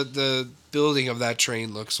 The building of that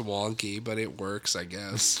train looks wonky, but it works, I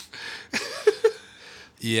guess.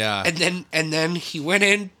 Yeah. And then he went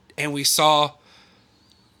in and we saw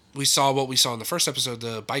what we saw in the first episode,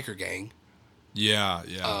 the biker gang. Yeah.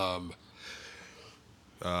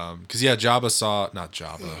 Because Jabba saw not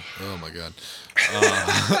Jabba. Oh my god.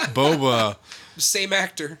 Boba. Same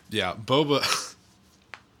actor. Yeah, Boba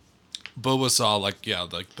saw like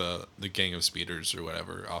the gang of speeders or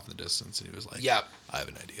whatever off in the distance, and he was like, "Yeah, I have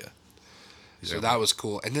an idea." So that was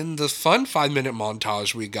cool. And then the fun 5-minute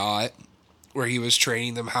montage we got, where he was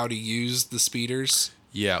training them how to use the speeders.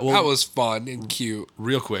 Yeah, well, that was fun and cute.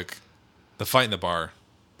 Real quick, the fight in the bar,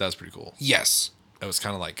 that was pretty cool. Yes, it was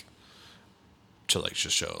kind of like to like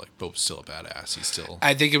just show like Boba's still a badass. He's still.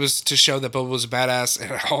 I think it was to show that Boba was a badass,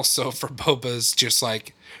 and also for Boba's just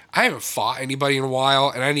like, I haven't fought anybody in a while,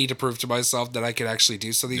 and I need to prove to myself that I can actually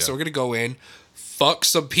do something. Yeah. So we're gonna go in, fuck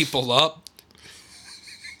some people up,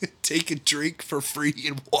 take a drink for free,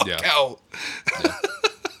 and walk out. Yeah.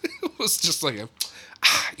 It was just like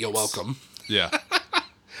you're welcome. Yeah.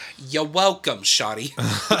 You're welcome, shoddy.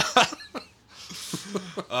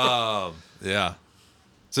 Yeah.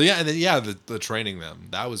 So and then the training them,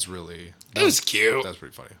 that was really it was cute. That was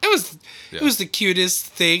pretty funny. It was the cutest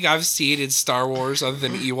thing I've seen in Star Wars other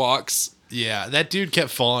than Ewoks. Yeah, that dude kept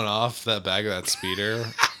falling off that bag of that speeder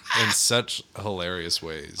in such hilarious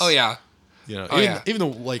ways. Oh yeah. Even though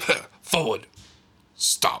like forward,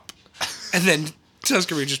 stop, and then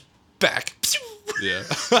Tusken Raiders just back. Yeah.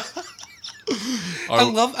 I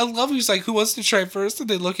love he's like, who wants to try first? And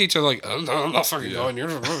they look at each other like, I'm not fucking going. Your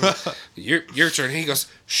turn. And he goes,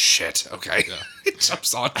 shit, okay. Yeah. He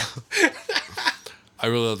jumps on. I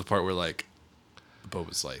really love the part where like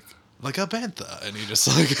Boba's like a bantha, and he just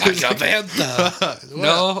like Like a bantha.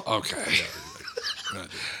 No, okay. Yeah,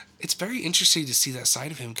 It's very interesting to see that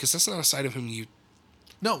side of him because that's not a side of him you.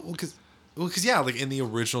 no, because yeah, like in the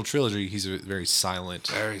original trilogy, he's a very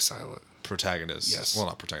silent protagonist. Yes. Well,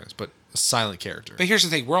 not protagonist, but a silent character. But here's the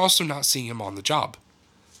thing: we're also not seeing him on the job.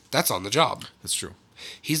 That's on the job. That's true.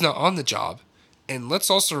 He's not on the job, and let's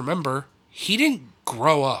also remember he didn't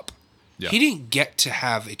grow up. Yeah. He didn't get to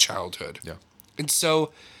have a childhood. Yeah. And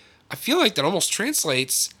so, I feel like that almost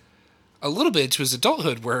translates a little bit to his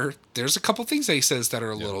adulthood, where there's a couple things that he says that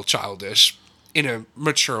are a little childish, in a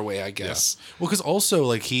mature way, I guess. Yeah. Well, because also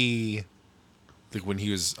like when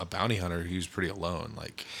he was a bounty hunter, he was pretty alone.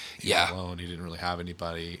 Like he was alone. He didn't really have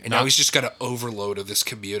anybody. And now he's just got an overload of this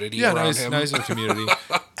community around him. Now he's in a community,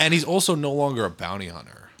 and he's also no longer a bounty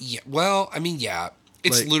hunter. Yeah. Well, I mean, yeah.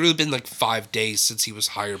 It's literally been like 5 days since he was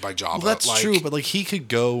hired by Jabba. Well, that's true, but like he could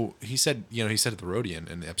go. He said at the Rodian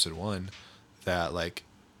in episode 1 that like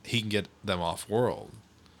he can get them off world,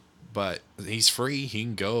 but he's free. He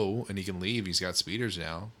can go and he can leave. He's got speeders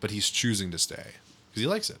now, but he's choosing to stay because he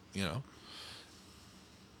likes it.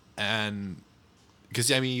 And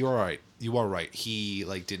because I mean, you are right. He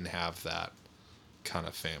like didn't have that kind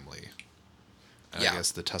of family. And I guess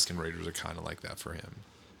the Tusken Raiders are kind of like that for him.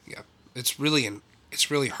 Yeah, it's really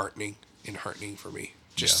heartening for me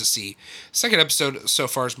just to see. Second episode so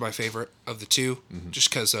far is my favorite of the two, just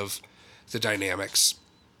because of the dynamics.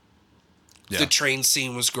 Yeah. The train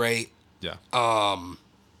scene was great. Yeah.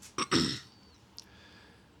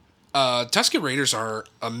 Tusken Raiders are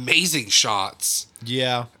amazing shots.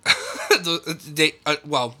 Yeah. They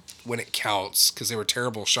when it counts, because they were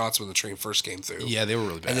terrible shots when the train first came through. Yeah, they were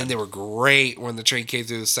really bad. And then they were great when the train came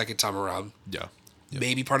through the second time around. Yeah. Yep.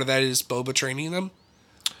 Maybe part of that is Boba training them.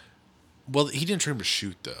 Well, he didn't train to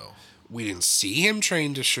shoot, though. We didn't see him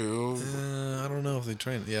train to shoot. I don't know if they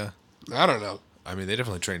trained. Yeah. I don't know. I mean, they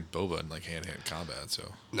definitely trained Boba in like hand-to-hand combat,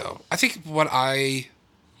 so. No. I think one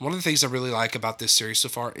of the things I really like about this series so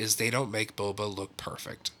far is they don't make Boba look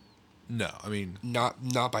perfect. No, I mean. Not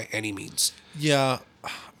by any means. Yeah,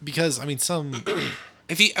 because, I mean, some.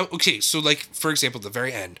 So like, for example, at the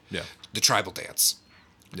very end. Yeah. The tribal dance.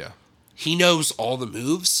 Yeah. He knows all the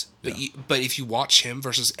moves, but if you watch him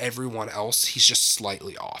versus everyone else, he's just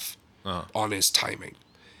slightly off on his timing.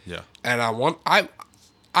 Yeah. And I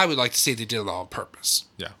would like to say they did it on purpose.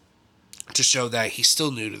 Yeah. To show that he's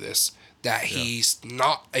still new to this, that he's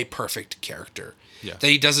not a perfect character. Yeah. That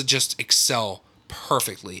he doesn't just excel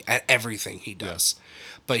perfectly at everything he does. Yeah.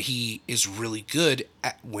 But he is really good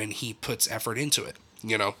at when he puts effort into it. I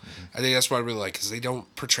think that's what I really like, because they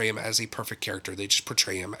don't portray him as a perfect character. They just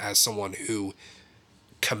portray him as someone who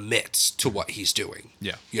commits to what he's doing.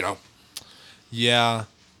 Yeah. Yeah.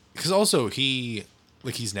 Because also he's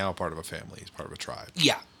now a part of a family. He's part of a tribe.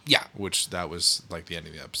 Yeah. Yeah. Which that was like the end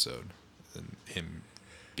of the episode, and him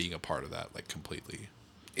being a part of that like completely.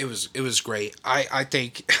 It was great. I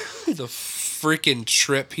think the freaking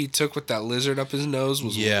trip he took with that lizard up his nose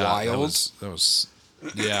was wild. That was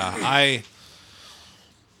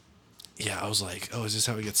I was like, oh, is this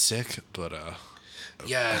how he gets sick? But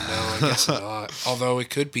yeah, no, I guess not. Although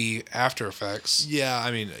it could be after effects. Yeah,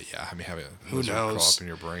 I mean, having a lizard crawl up in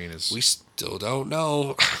your brain is. We still don't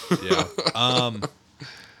know. Yeah.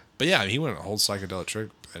 But yeah, he went on a whole psychedelic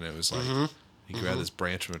trip, and it was like he grabbed this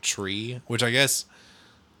branch from a tree, which I guess,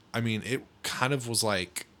 I mean, it kind of was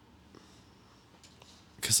like,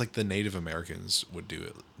 because like the Native Americans would do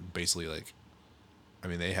it, basically like, I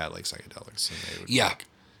mean, they had like psychedelics, and they would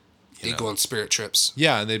they go on spirit trips.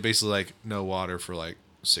 Yeah, and they basically like no water for like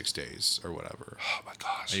 6 days or whatever. Oh my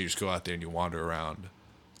gosh! And you just go out there and you wander around.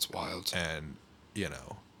 It's wild. And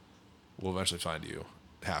we'll eventually find you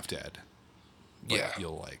half dead. But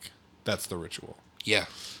you'll that's the ritual. Yeah.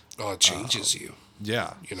 Oh, it changes you.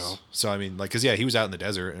 Yeah. So I mean, because he was out in the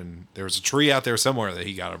desert, and there was a tree out there somewhere that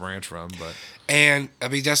he got a branch from. And I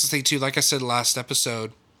mean, that's the thing too. Like I said last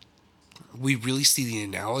episode, we really see the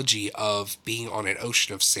analogy of being on an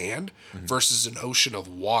ocean of sand versus an ocean of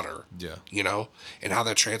water. Yeah. And how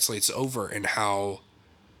that translates over, and how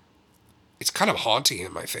it's kind of haunting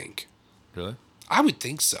him, I think. Really? I would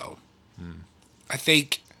think so. I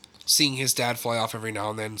think seeing his dad fly off every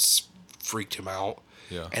now and then freaked him out.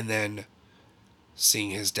 Yeah. And then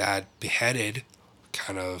seeing his dad beheaded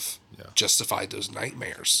kind of justified those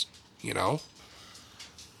nightmares,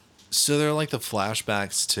 So there are like the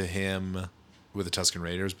flashbacks to him with the Tusken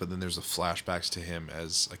Raiders, but then there's the flashbacks to him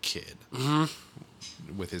as a kid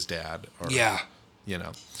with his dad. Or,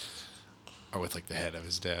 or with like the head of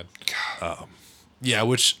his dad.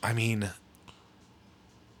 Which I mean,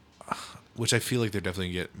 which I feel like they're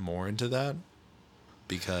definitely get more into that.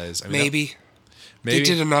 because I mean Maybe. They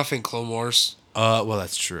did enough in Clone Wars. Well,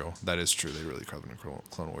 that's true. That is true. They really covered in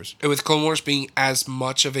Clone Wars. And with Clone Wars being as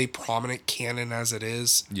much of a prominent canon as it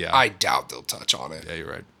is, Yeah. I doubt they'll touch on it. Yeah, you're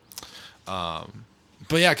right.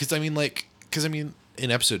 But yeah, because I mean,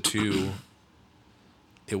 in episode 2,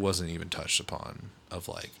 it wasn't even touched upon of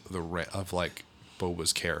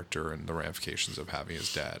Boba's character and the ramifications of having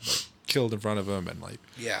his dad killed in front of him and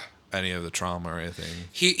Yeah. any of the trauma or anything.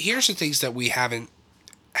 Here's the things that we haven't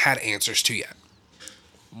had answers to yet.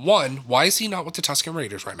 One, why is he not with the Tusken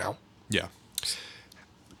Raiders right now? Yeah.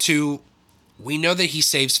 2, we know that he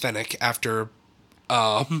saves Fennec after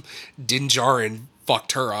Din Djarin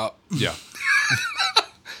fucked her up. Yeah.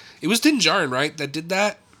 It was Din Djarin, right, that did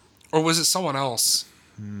that? Or was it someone else?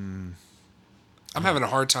 I'm having a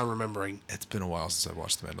hard time remembering. It's been a while since I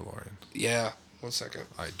watched The Mandalorian. Yeah. 1 second.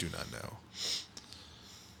 I do not know.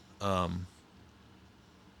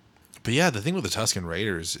 But yeah, the thing with the Tusken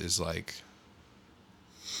Raiders is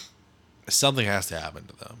something has to happen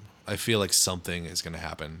to them. I feel like something is going to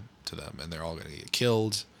happen to them, and they're all going to get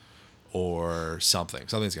killed, or something.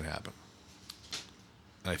 Something's going to happen.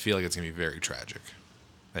 And I feel like it's going to be very tragic.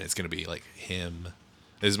 And it's going to be him.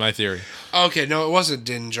 This is my theory. Okay, no, it wasn't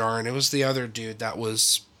Din Djarin. It was the other dude that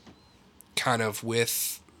was kind of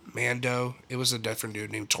with Mando. It was a different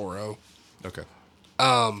dude named Toro. Okay.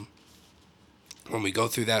 When we go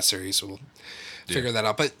through that series, we'll figure that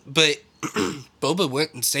out. But Boba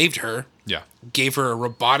went and saved her. Yeah. Gave her a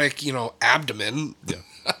robotic, abdomen. Yeah.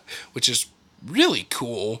 Which is really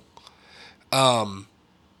cool.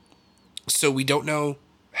 So we don't know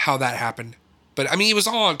how that happened. But, I mean, he was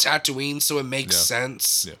all on Tatooine, so it makes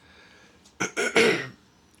sense. Yeah.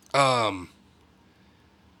 And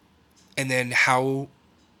then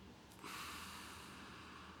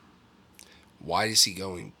why does he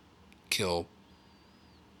go and kill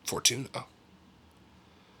Fortuna?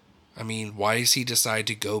 I mean, why does he decide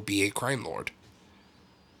to go be a crime lord?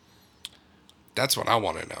 That's what I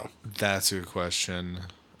want to know. That's a good question.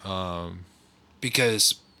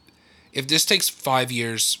 Because if this takes 5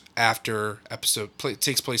 years after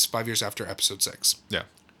takes place 5 years after episode 6. Yeah.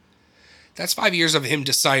 That's 5 years of him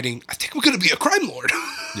deciding, I think I'm going to be a crime lord.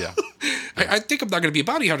 Yeah. I think I'm not going to be a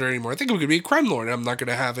bounty hunter anymore. I think I'm going to be a crime lord. And I'm not going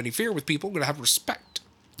to have any fear with people. I'm going to have respect.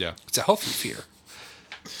 Yeah. It's a healthy fear.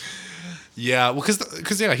 Yeah, well,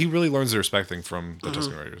 because he really learns the respect thing from the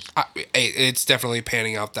Tusken Raiders. It's definitely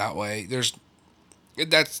panning out that way.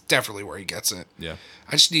 That's definitely where he gets it. Yeah.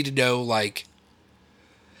 I just need to know,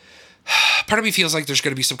 part of me feels like there's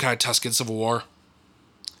going to be some kind of Tusken civil war.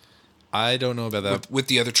 I don't know about that. With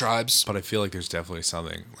the other tribes. But I feel like there's definitely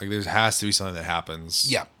something. There has to be something that happens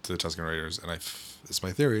to the Tusken Raiders. And it's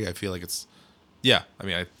my theory. I feel like it's... Yeah. I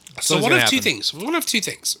mean, so one of two things. One of two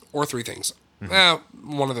things. Or three things.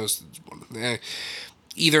 One of those...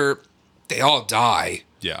 Either they all die.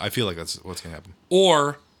 Yeah, I feel like that's what's going to happen.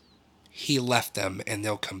 Or he left them and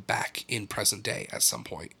they'll come back in present day at some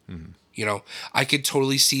point. Mm-hmm. I could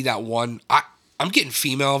totally see that one... I'm getting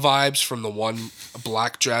female vibes from the one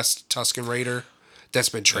black-dressed Tusken Raider that's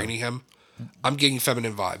been training him. I'm getting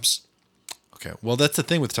feminine vibes. Okay. Well, that's the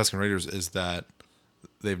thing with Tusken Raiders is that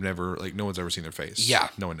they've never, no one's ever seen their face. Yeah.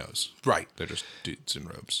 No one knows. Right. They're just dudes in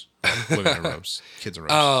robes. Women in robes. Kids in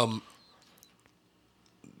robes.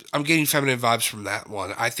 I'm getting feminine vibes from that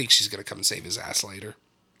one. I think she's going to come and save his ass later.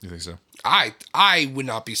 You think so? I would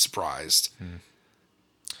not be surprised.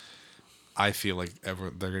 I feel like they're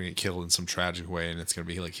going to get killed in some tragic way, and it's going to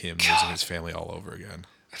be him losing his family all over again.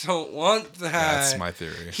 I don't want that. That's my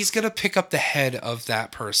theory. He's going to pick up the head of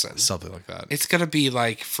that person. Something like that. It's going to be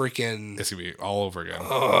freaking... It's going to be all over again.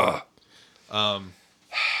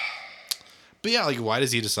 But yeah, why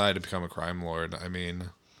does he decide to become a crime lord? I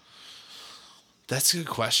mean, that's a good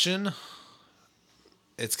question.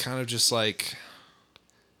 It's kind of just I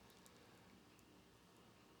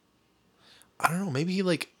don't know, maybe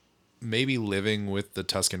he maybe living with the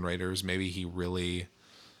Tusken Raiders, maybe he really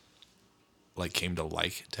came to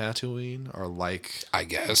like Tatooine or I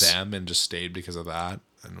guess them and just stayed because of that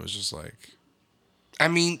and was just I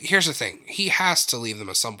mean, here's the thing. He has to leave them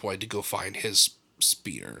at some point to go find his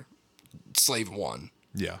speeder, Slave 1.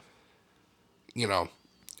 Yeah.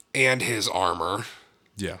 And his armor.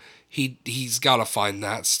 Yeah. He's got to find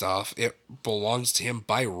that stuff. It belongs to him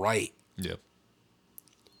by right. Yeah.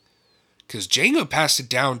 Because Jango passed it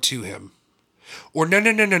down to him. Or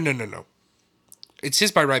no. It's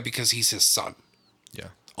his by right because he's his son. Yeah.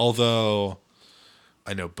 Although,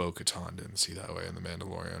 I know Bo-Katan didn't see that way in The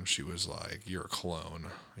Mandalorian. She was like, you're a clone.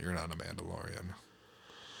 You're not a Mandalorian.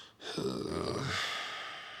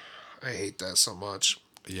 I hate that so much.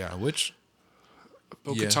 Yeah, which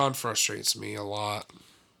Bo-Katan frustrates me a lot.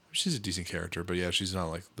 She's a decent character, but yeah, she's not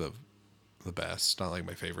like the best. Not like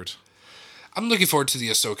my favorite. I'm looking forward to the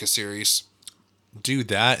Ahsoka series. Do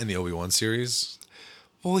that in the Obi-Wan series.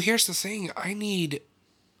 Well, here's the thing. I need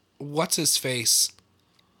what's his face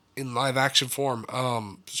in live action form.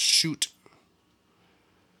 Shoot.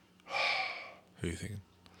 Who are you thinking?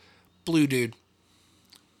 Blue dude.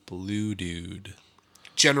 Blue dude.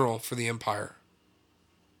 General for the Empire.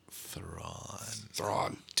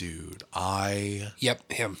 Thrawn. Dude, I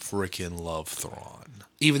him. freaking love Thrawn.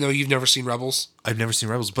 Even though you've never seen Rebels? I've never seen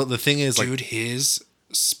Rebels, but the thing is, dude, his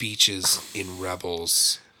speeches in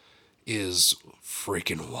Rebels is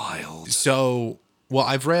freaking wild. So, well,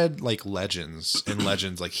 I've read like Legends, and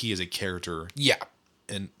Legends, like he is a character. Yeah.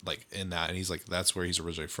 And like in that, and he's like, that's where he's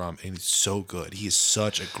originally from, and he's so good. He is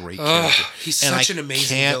such a great character. He's such an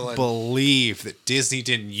amazing villain. I can't believe that Disney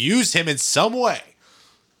didn't use him in some way.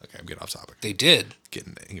 Okay, I'm getting off topic. They did.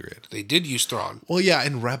 Getting angry. They did use Thrawn. Well, yeah,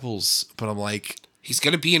 in Rebels, but I'm like, he's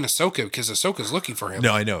gonna be in Ahsoka because Ahsoka's looking for him.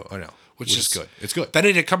 No, I know. Which is good. It's good.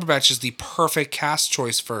 Benedict Cumberbatch is the perfect cast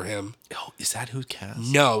choice for him. Oh, is that who cast?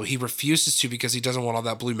 No, he refuses to because he doesn't want all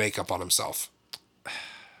that blue makeup on himself.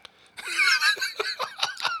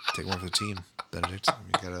 Take one for the team, Benedict.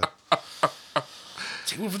 You gotta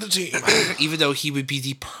take one for the team. Even though he would be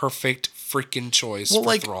the perfect freaking choice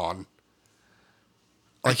for Thrawn.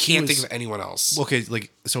 I can't think of anyone else. Okay,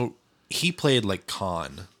 like, so he played like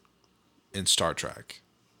Khan in Star Trek.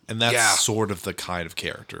 And that's sort of the kind of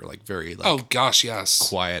character, like very like, oh gosh, yes,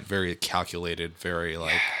 quiet, very calculated, very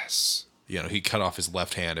like, you know, he cut off his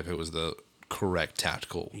left hand if it was the correct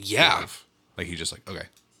tactical move. Like he just like, okay,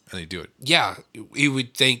 and they do it. Yeah, he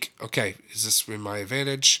would think, okay, is this in my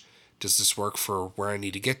advantage? Does this work for where I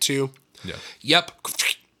need to get to? Yeah. Yep.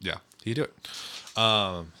 Yeah, he do it.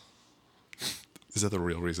 Is that the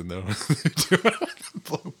real reason though?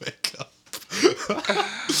 Blow makeup.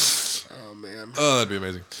 Oh man. Oh, that'd be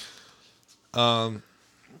amazing.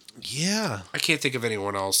 Yeah. I can't think of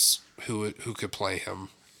anyone else who could play him.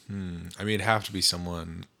 I mean, it'd have to be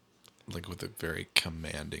someone like with a very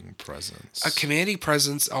commanding presence. A commanding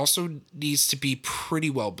presence also needs to be pretty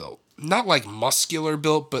well built. Not like muscular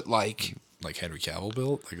built, but like Henry Cavill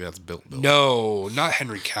built? Like that's built. No, not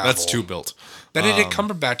Henry Cavill. That's too built. Benedict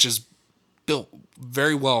Cumberbatch is built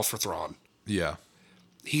very well for Thrawn. Yeah.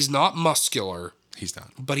 He's not muscular. He's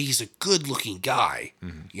not. But he's a good-looking guy,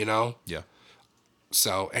 you know? Yeah.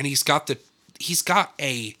 So, and he's got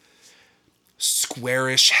a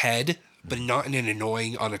squarish head, but not in an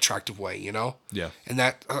annoying, unattractive way, you know? Yeah. And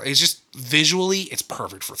that it's just visually, it's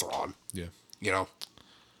perfect for Thrawn. Yeah. You know?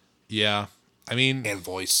 Yeah. I mean, and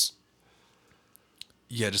voice.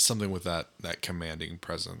 Yeah, just something with that commanding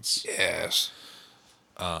presence. Yes.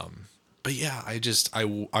 But yeah,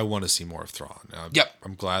 I want to see more of Thrawn.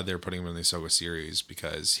 I'm glad they're putting him in the Ahsoka series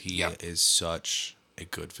because he is such a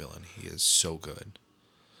good villain. He is so good.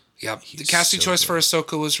 Yep. The casting choice for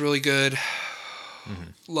Ahsoka was really good.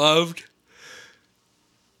 Loved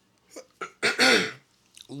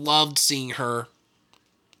seeing her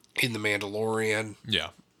in The Mandalorian. Yeah.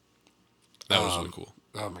 That was really cool.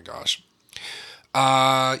 Oh my gosh.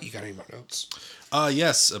 You got any more notes?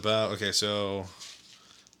 Yes, so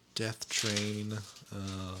Death Train.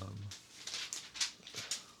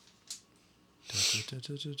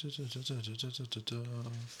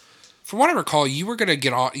 From what I recall, you were going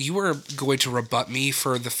to rebut me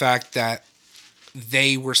for the fact that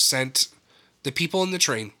the people in the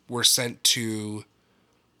train were sent to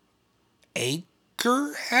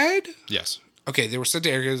Anchorhead? Yes. Okay, they were sent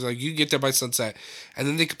to Anchorhead, like, you get there by sunset, and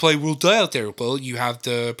then they could play We'll Die Out There. Well, you have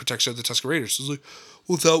the protection of the Tusken Raiders. So it's like,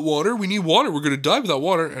 without water? We need water. We're going to die without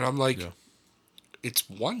water. And I'm like, it's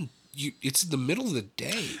in the middle of the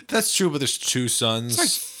day. That's true, but there's two suns. It's like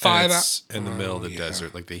 5 hours. In the middle of the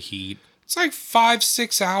desert, like the heat. It's like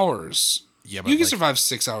 5-6 hours. Yeah, but you can survive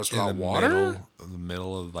 6 hours without water? In the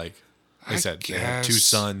middle of, like I said, guess. they have two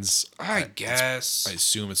suns. I guess. I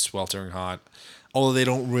assume it's sweltering hot. Although they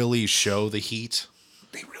don't really show the heat.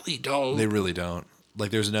 They really don't. They really don't.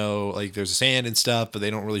 Like there's sand and stuff, but they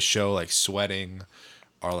don't really show like sweating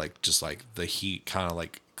or like just like the heat kind of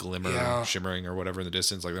like shimmering or whatever in the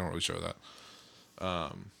distance. Like they don't really show that.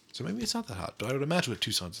 So maybe it's not that hot, but I would imagine with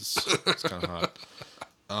two suns it's kind of hot.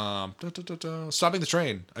 Stopping the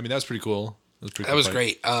train. I mean, that was pretty cool. That was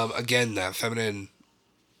great. Again, that feminine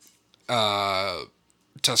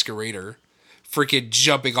Tusken Raider freaking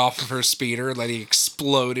jumping off of her speeder and letting it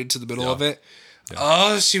explode into the middle of it. Yeah.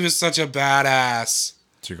 Oh, she was such a badass.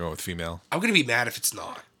 So you're going with female? I'm going to be mad if it's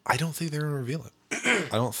not. I don't think they're going to reveal it.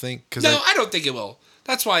 I don't think... I don't think it will.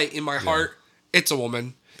 That's why in my heart, it's a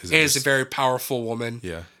woman. It is a very powerful woman.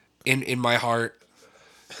 Yeah. In my heart.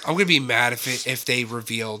 I'm gonna be mad if they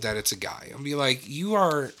reveal that it's a guy. I'm gonna be like, you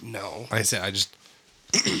are no. Like I said, I just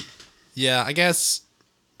yeah, I guess.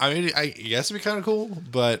 I mean, I guess it'd be kind of cool,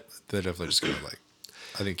 but they're definitely just gonna like,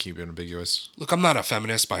 I think, keep it ambiguous. Look, I'm not a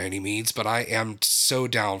feminist by any means, but I am so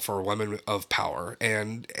down for women of power,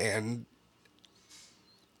 and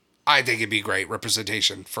I think it'd be great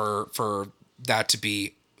representation for that to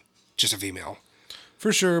be just a female.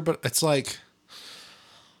 For sure, but it's like,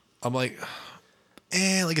 I'm like,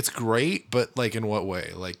 like it's great, but like in what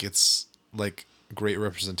way? Like it's like great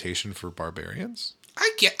representation for barbarians?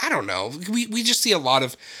 I don't know. We just see a lot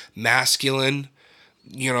of masculine,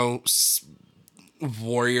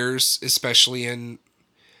 warriors, especially in.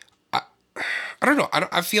 I don't know.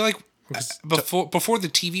 I feel like before the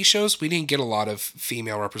TV shows, we didn't get a lot of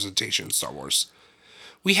female representation in Star Wars.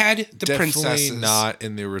 We had the Definitely princesses. Not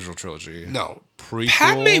in the original trilogy. No. Prequel.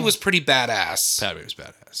 Padme was pretty badass. Padme was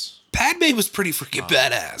badass. Padme was pretty freaking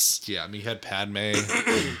badass. Yeah, I mean, you had Padme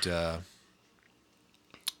and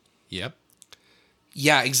yep.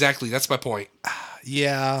 Yeah, exactly. That's my point.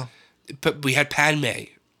 Yeah. But we had Padme,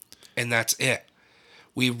 and that's it.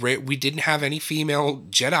 We didn't have any female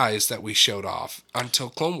Jedis that we showed off until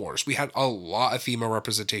Clone Wars. We had a lot of female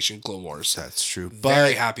representation in Clone Wars. That's true.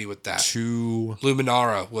 Very happy with that.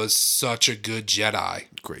 Luminara was such a good Jedi.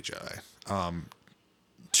 Great Jedi.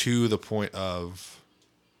 To the point of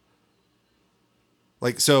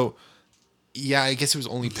like, so yeah, I guess it was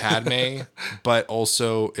only Padme, but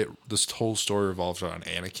also this whole story revolved around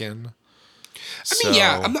Anakin. I mean,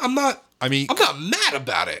 yeah, I'm not mad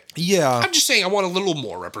about it. Yeah. I'm just saying I want a little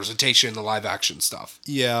more representation in the live action stuff.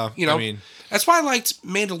 Yeah. I mean, that's why I liked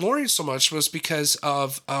Mandalorian so much, was because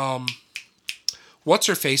of what's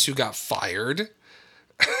her face who got fired.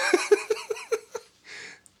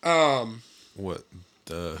 What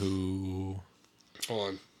who? Hold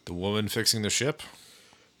on. The woman fixing the ship?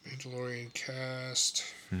 Mandalorian cast.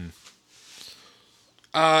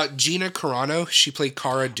 Gina Carano, she played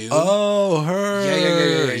Cara Dune. Oh,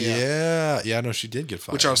 her. Yeah. Yeah, no, she did get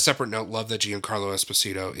fired. Which, on a separate note, love that Giancarlo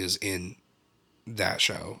Esposito is in that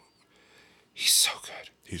show. He's so good.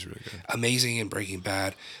 He's really good. Amazing in Breaking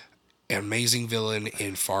Bad. Amazing villain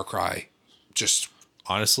in Far Cry. Just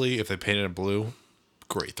honestly, if they painted it blue,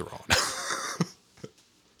 great Thrawn.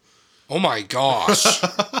 Oh my gosh.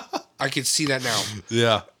 I can see that now.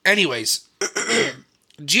 Yeah. Anyways,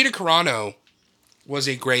 Gina Carano was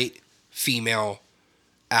a great female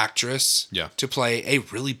actress to play a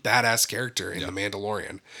really badass character in The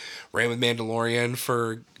Mandalorian. Ran with Mandalorian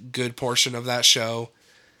for a good portion of that show.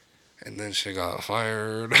 And then she got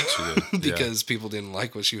fired because people didn't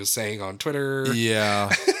like what she was saying on Twitter.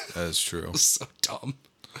 Yeah, that's true. It was so dumb.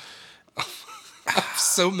 I'm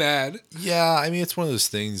so mad. Yeah, I mean, it's one of those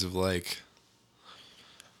things of like,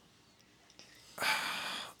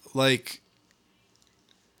 I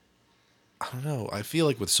don't know. I feel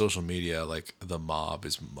like with social media, like the mob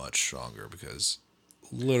is much stronger because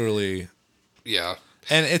literally. Yeah.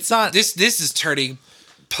 And it's not. This is turning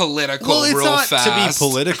political it's real not fast. To be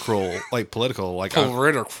political.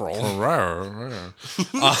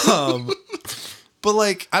 But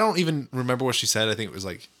like, I don't even remember what she said. I think it was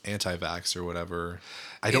like anti-vax or whatever.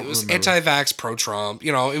 It was remember. Anti-vax, pro-Trump.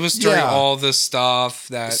 It was during all this stuff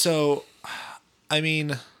that. So, I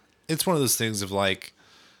mean, it's one of those things of like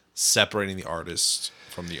separating the artist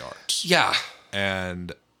from the art. Yeah.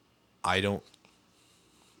 And and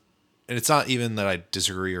it's not even that I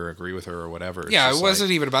disagree or agree with her or whatever. It's it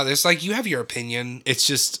wasn't even about this. Like, you have your opinion. It's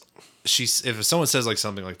just if someone says like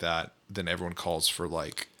something like that, then everyone calls for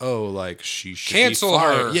like, oh, like she should cancel be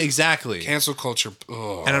fired. her. Yeah, exactly. Cancel culture.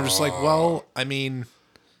 Oh. And I'm just like, well, I mean,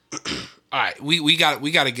 all right, we got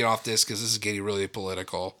to get off this because this is getting really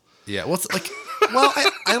political. Yeah. Well, it's like,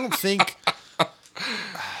 I don't think.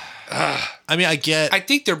 I mean, I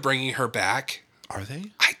think they're bringing her back. Are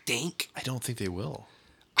they? I think. I don't think they will.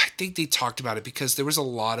 I think they talked about it because there was a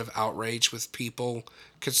lot of outrage with people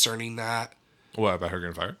concerning that. What, about her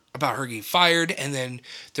getting fired? About her getting fired, and then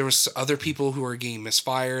there was other people who were getting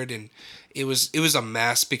misfired, and it was a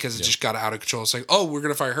mess because it just got out of control. It's like, oh, we're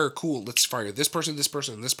gonna fire her. Cool, let's fire this person, this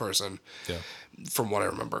person, and this person. Yeah. From what I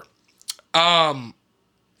remember. One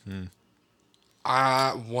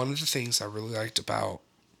of the things I really liked about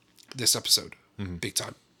this episode, big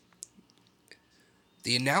time.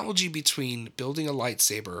 The analogy between building a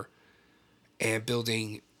lightsaber and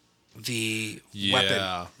building the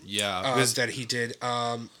weapon that he did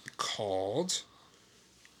called,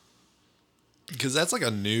 because that's like a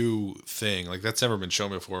new thing, like that's never been shown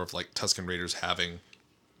before, of like Tusken Raiders having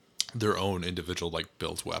their own individual like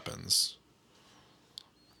built weapons.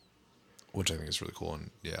 which I think is really cool.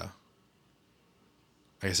 And yeah,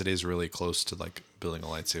 I guess it is really close to like building a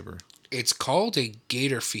lightsaber. It's called a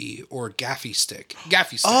gator fee or gaffy stick.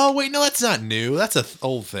 Gaffy stick. Oh wait, no, that's not new. That's a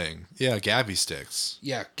old thing. Yeah, gaffy sticks.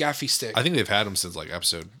 Yeah, gaffy stick. I think they've had them since like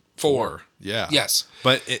episode 4. Yeah. Yes.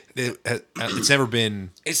 But it's never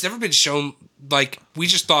been. It's never been shown. Like, we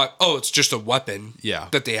just thought, oh, it's just a weapon. Yeah.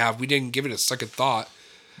 That they have. We didn't give it a second thought.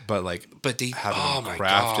 But like, they having them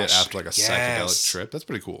craft it after like a psychedelic trip. That's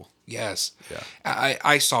pretty cool. Yes. Yeah.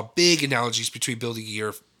 I saw big analogies between building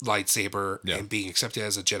your lightsaber Yeah. and being accepted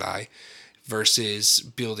as a Jedi versus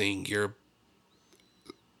building your,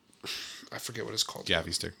 I forget what it's called.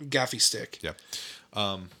 Gaffy stick. Gaffy stick. Yeah.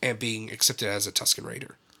 And being accepted as a Tusken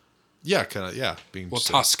Raider. Yeah, kind of. Yeah, being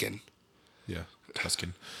Tusken. Yeah,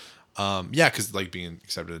 Tusken. Yeah, because like being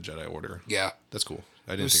accepted in Jedi Order. Yeah, that's cool.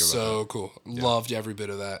 I it didn't was think about so cool. Yeah. Loved every bit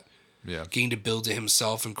of that. Yeah, getting to build it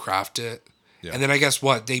himself and craft it. Yeah. And then I guess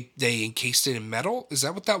what they encased it in metal. Is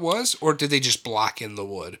that what that was, or did they just blacken the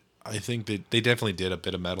wood? I think they definitely did a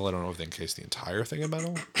bit of metal. I don't know if they encased the entire thing in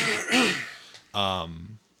metal.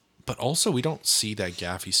 But also we don't see that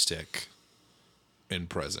gaffy stick in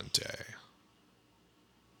present day,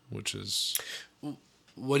 which is.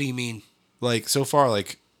 What do you mean? Like so far,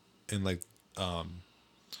 like in like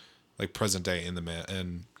present day in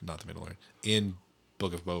not the Mandalorian, in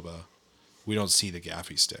Book of Boba, we don't see the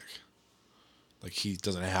gaffy stick. Like he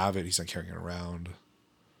doesn't have it. He's not carrying it around.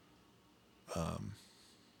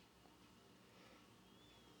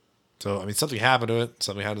 So I mean, something happened to it.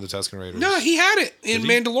 Something happened to the Tusken Raiders. No, he had it in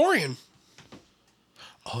Mandalorian.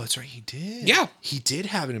 Oh, that's right. He did. Yeah, he did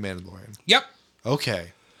have it in Mandalorian. Yep.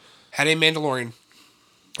 Okay. Had it in Mandalorian.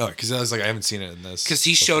 Oh, because I was like, I haven't seen it in this. Because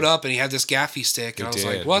he showed up and he had this gaffy stick, and I was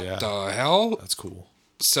like, "What the hell?" That's cool.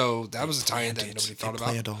 So that was a tie-in that nobody thought about.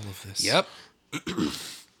 Planned all of this. Yep.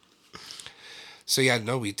 So yeah,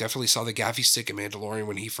 no, we definitely saw the gaffy stick in Mandalorian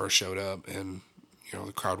when he first showed up, and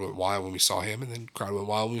the crowd went wild when we saw him, and then the crowd went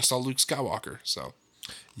wild when we saw Luke Skywalker. So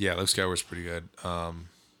yeah, Luke Skywalker's pretty good.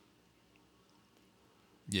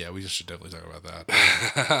 Yeah, we should definitely talk about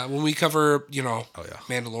that when we cover, oh yeah,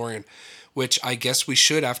 Mandalorian, which I guess we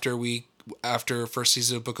should after first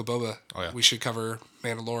season of Book of Boba. Oh yeah, we should cover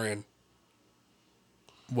Mandalorian.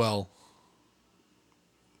 Well,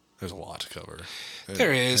 there's a lot to cover.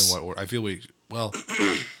 There is. I feel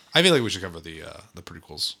I feel like we should cover the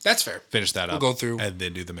prequels. That's fair. Finish that up. We'll go through and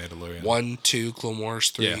then do the Mandalorian. 1, 2, Clone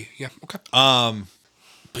Wars, 3. Yeah. Okay.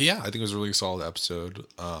 But yeah, I think it was a really solid episode.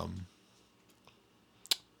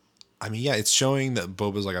 I mean, yeah, it's showing that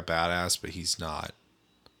Boba's like a badass, but he's not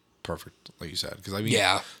perfect, like you said. Because I mean,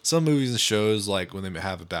 some movies and shows, like when they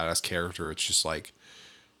have a badass character, it's just like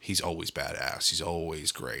he's always badass, he's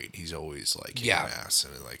always great, he's always like kicking ass,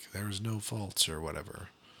 and like there's no faults or whatever.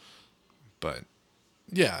 But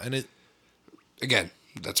yeah, and again,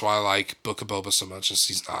 that's why I like Book of Boba so much, is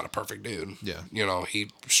he's not a perfect dude. Yeah, he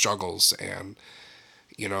struggles, and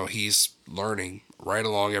he's learning right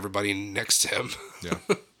along everybody next to him. Yeah.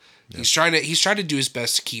 He's trying to do his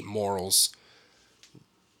best to keep morals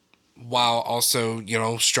while also,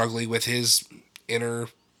 struggling with his inner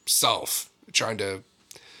self, trying to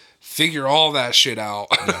figure all that shit out.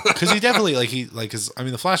 Because he definitely because I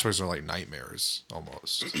mean the flashbacks are like nightmares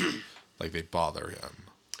almost. Like they bother him.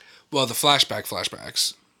 Well, the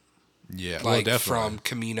flashbacks. Yeah, like definitely. from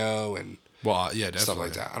Camino and definitely. Stuff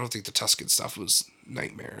like that. I don't think the Tusken stuff was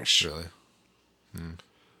nightmarish. Really?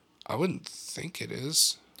 I wouldn't think it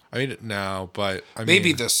is. I mean, no, but I mean,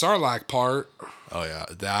 maybe the Sarlacc part. Oh yeah,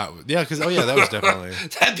 that was definitely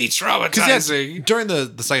that'd be traumatizing. During the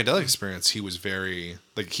psychedelic experience, he was very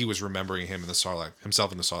he was remembering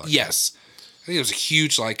himself in the Sarlacc. Yes, I think it was a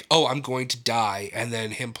huge I'm going to die, and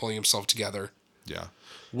then him pulling himself together. Yeah,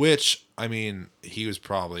 which I mean, he was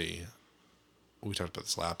probably. We talked about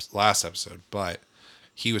this last episode, but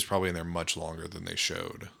he was probably in there much longer than they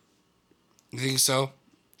showed. You think so?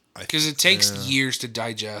 Because it takes years to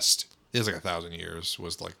digest. It was like 1,000 years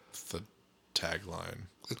was like the tagline.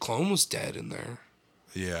 The clone was dead in there.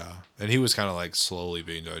 Yeah. And he was kind of slowly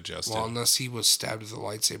being digested. Well, unless he was stabbed with a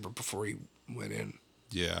lightsaber before he went in.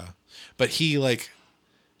 Yeah. But he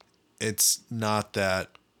it's not that,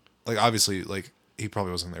 obviously, he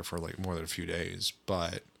probably wasn't there for more than a few days,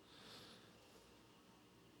 but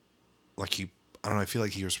I don't know, I feel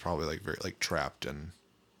like he was probably very trapped and,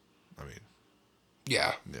 I mean.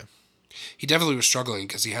 Yeah. Yeah. He definitely was struggling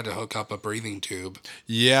because he had to hook up a breathing tube.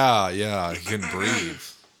 Yeah. He couldn't breathe.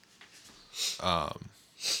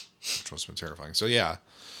 Which must have been terrifying. So, yeah.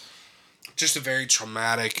 Just a very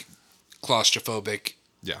traumatic, claustrophobic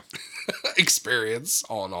yeah experience,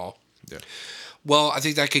 all in all. Yeah. Well, I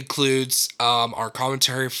think that concludes our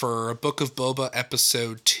commentary for Book of Boba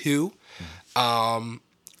Episode 2.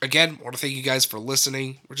 Again, I want to thank you guys for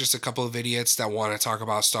listening. We're just a couple of idiots that want to talk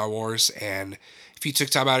about Star Wars, and if you took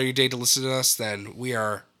time out of your day to listen to us, then we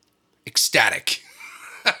are ecstatic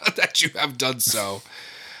that you have done so.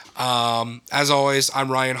 As always,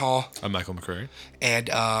 I'm Ryan Hall. I'm Michael McCrary. And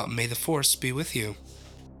may the Force be with you.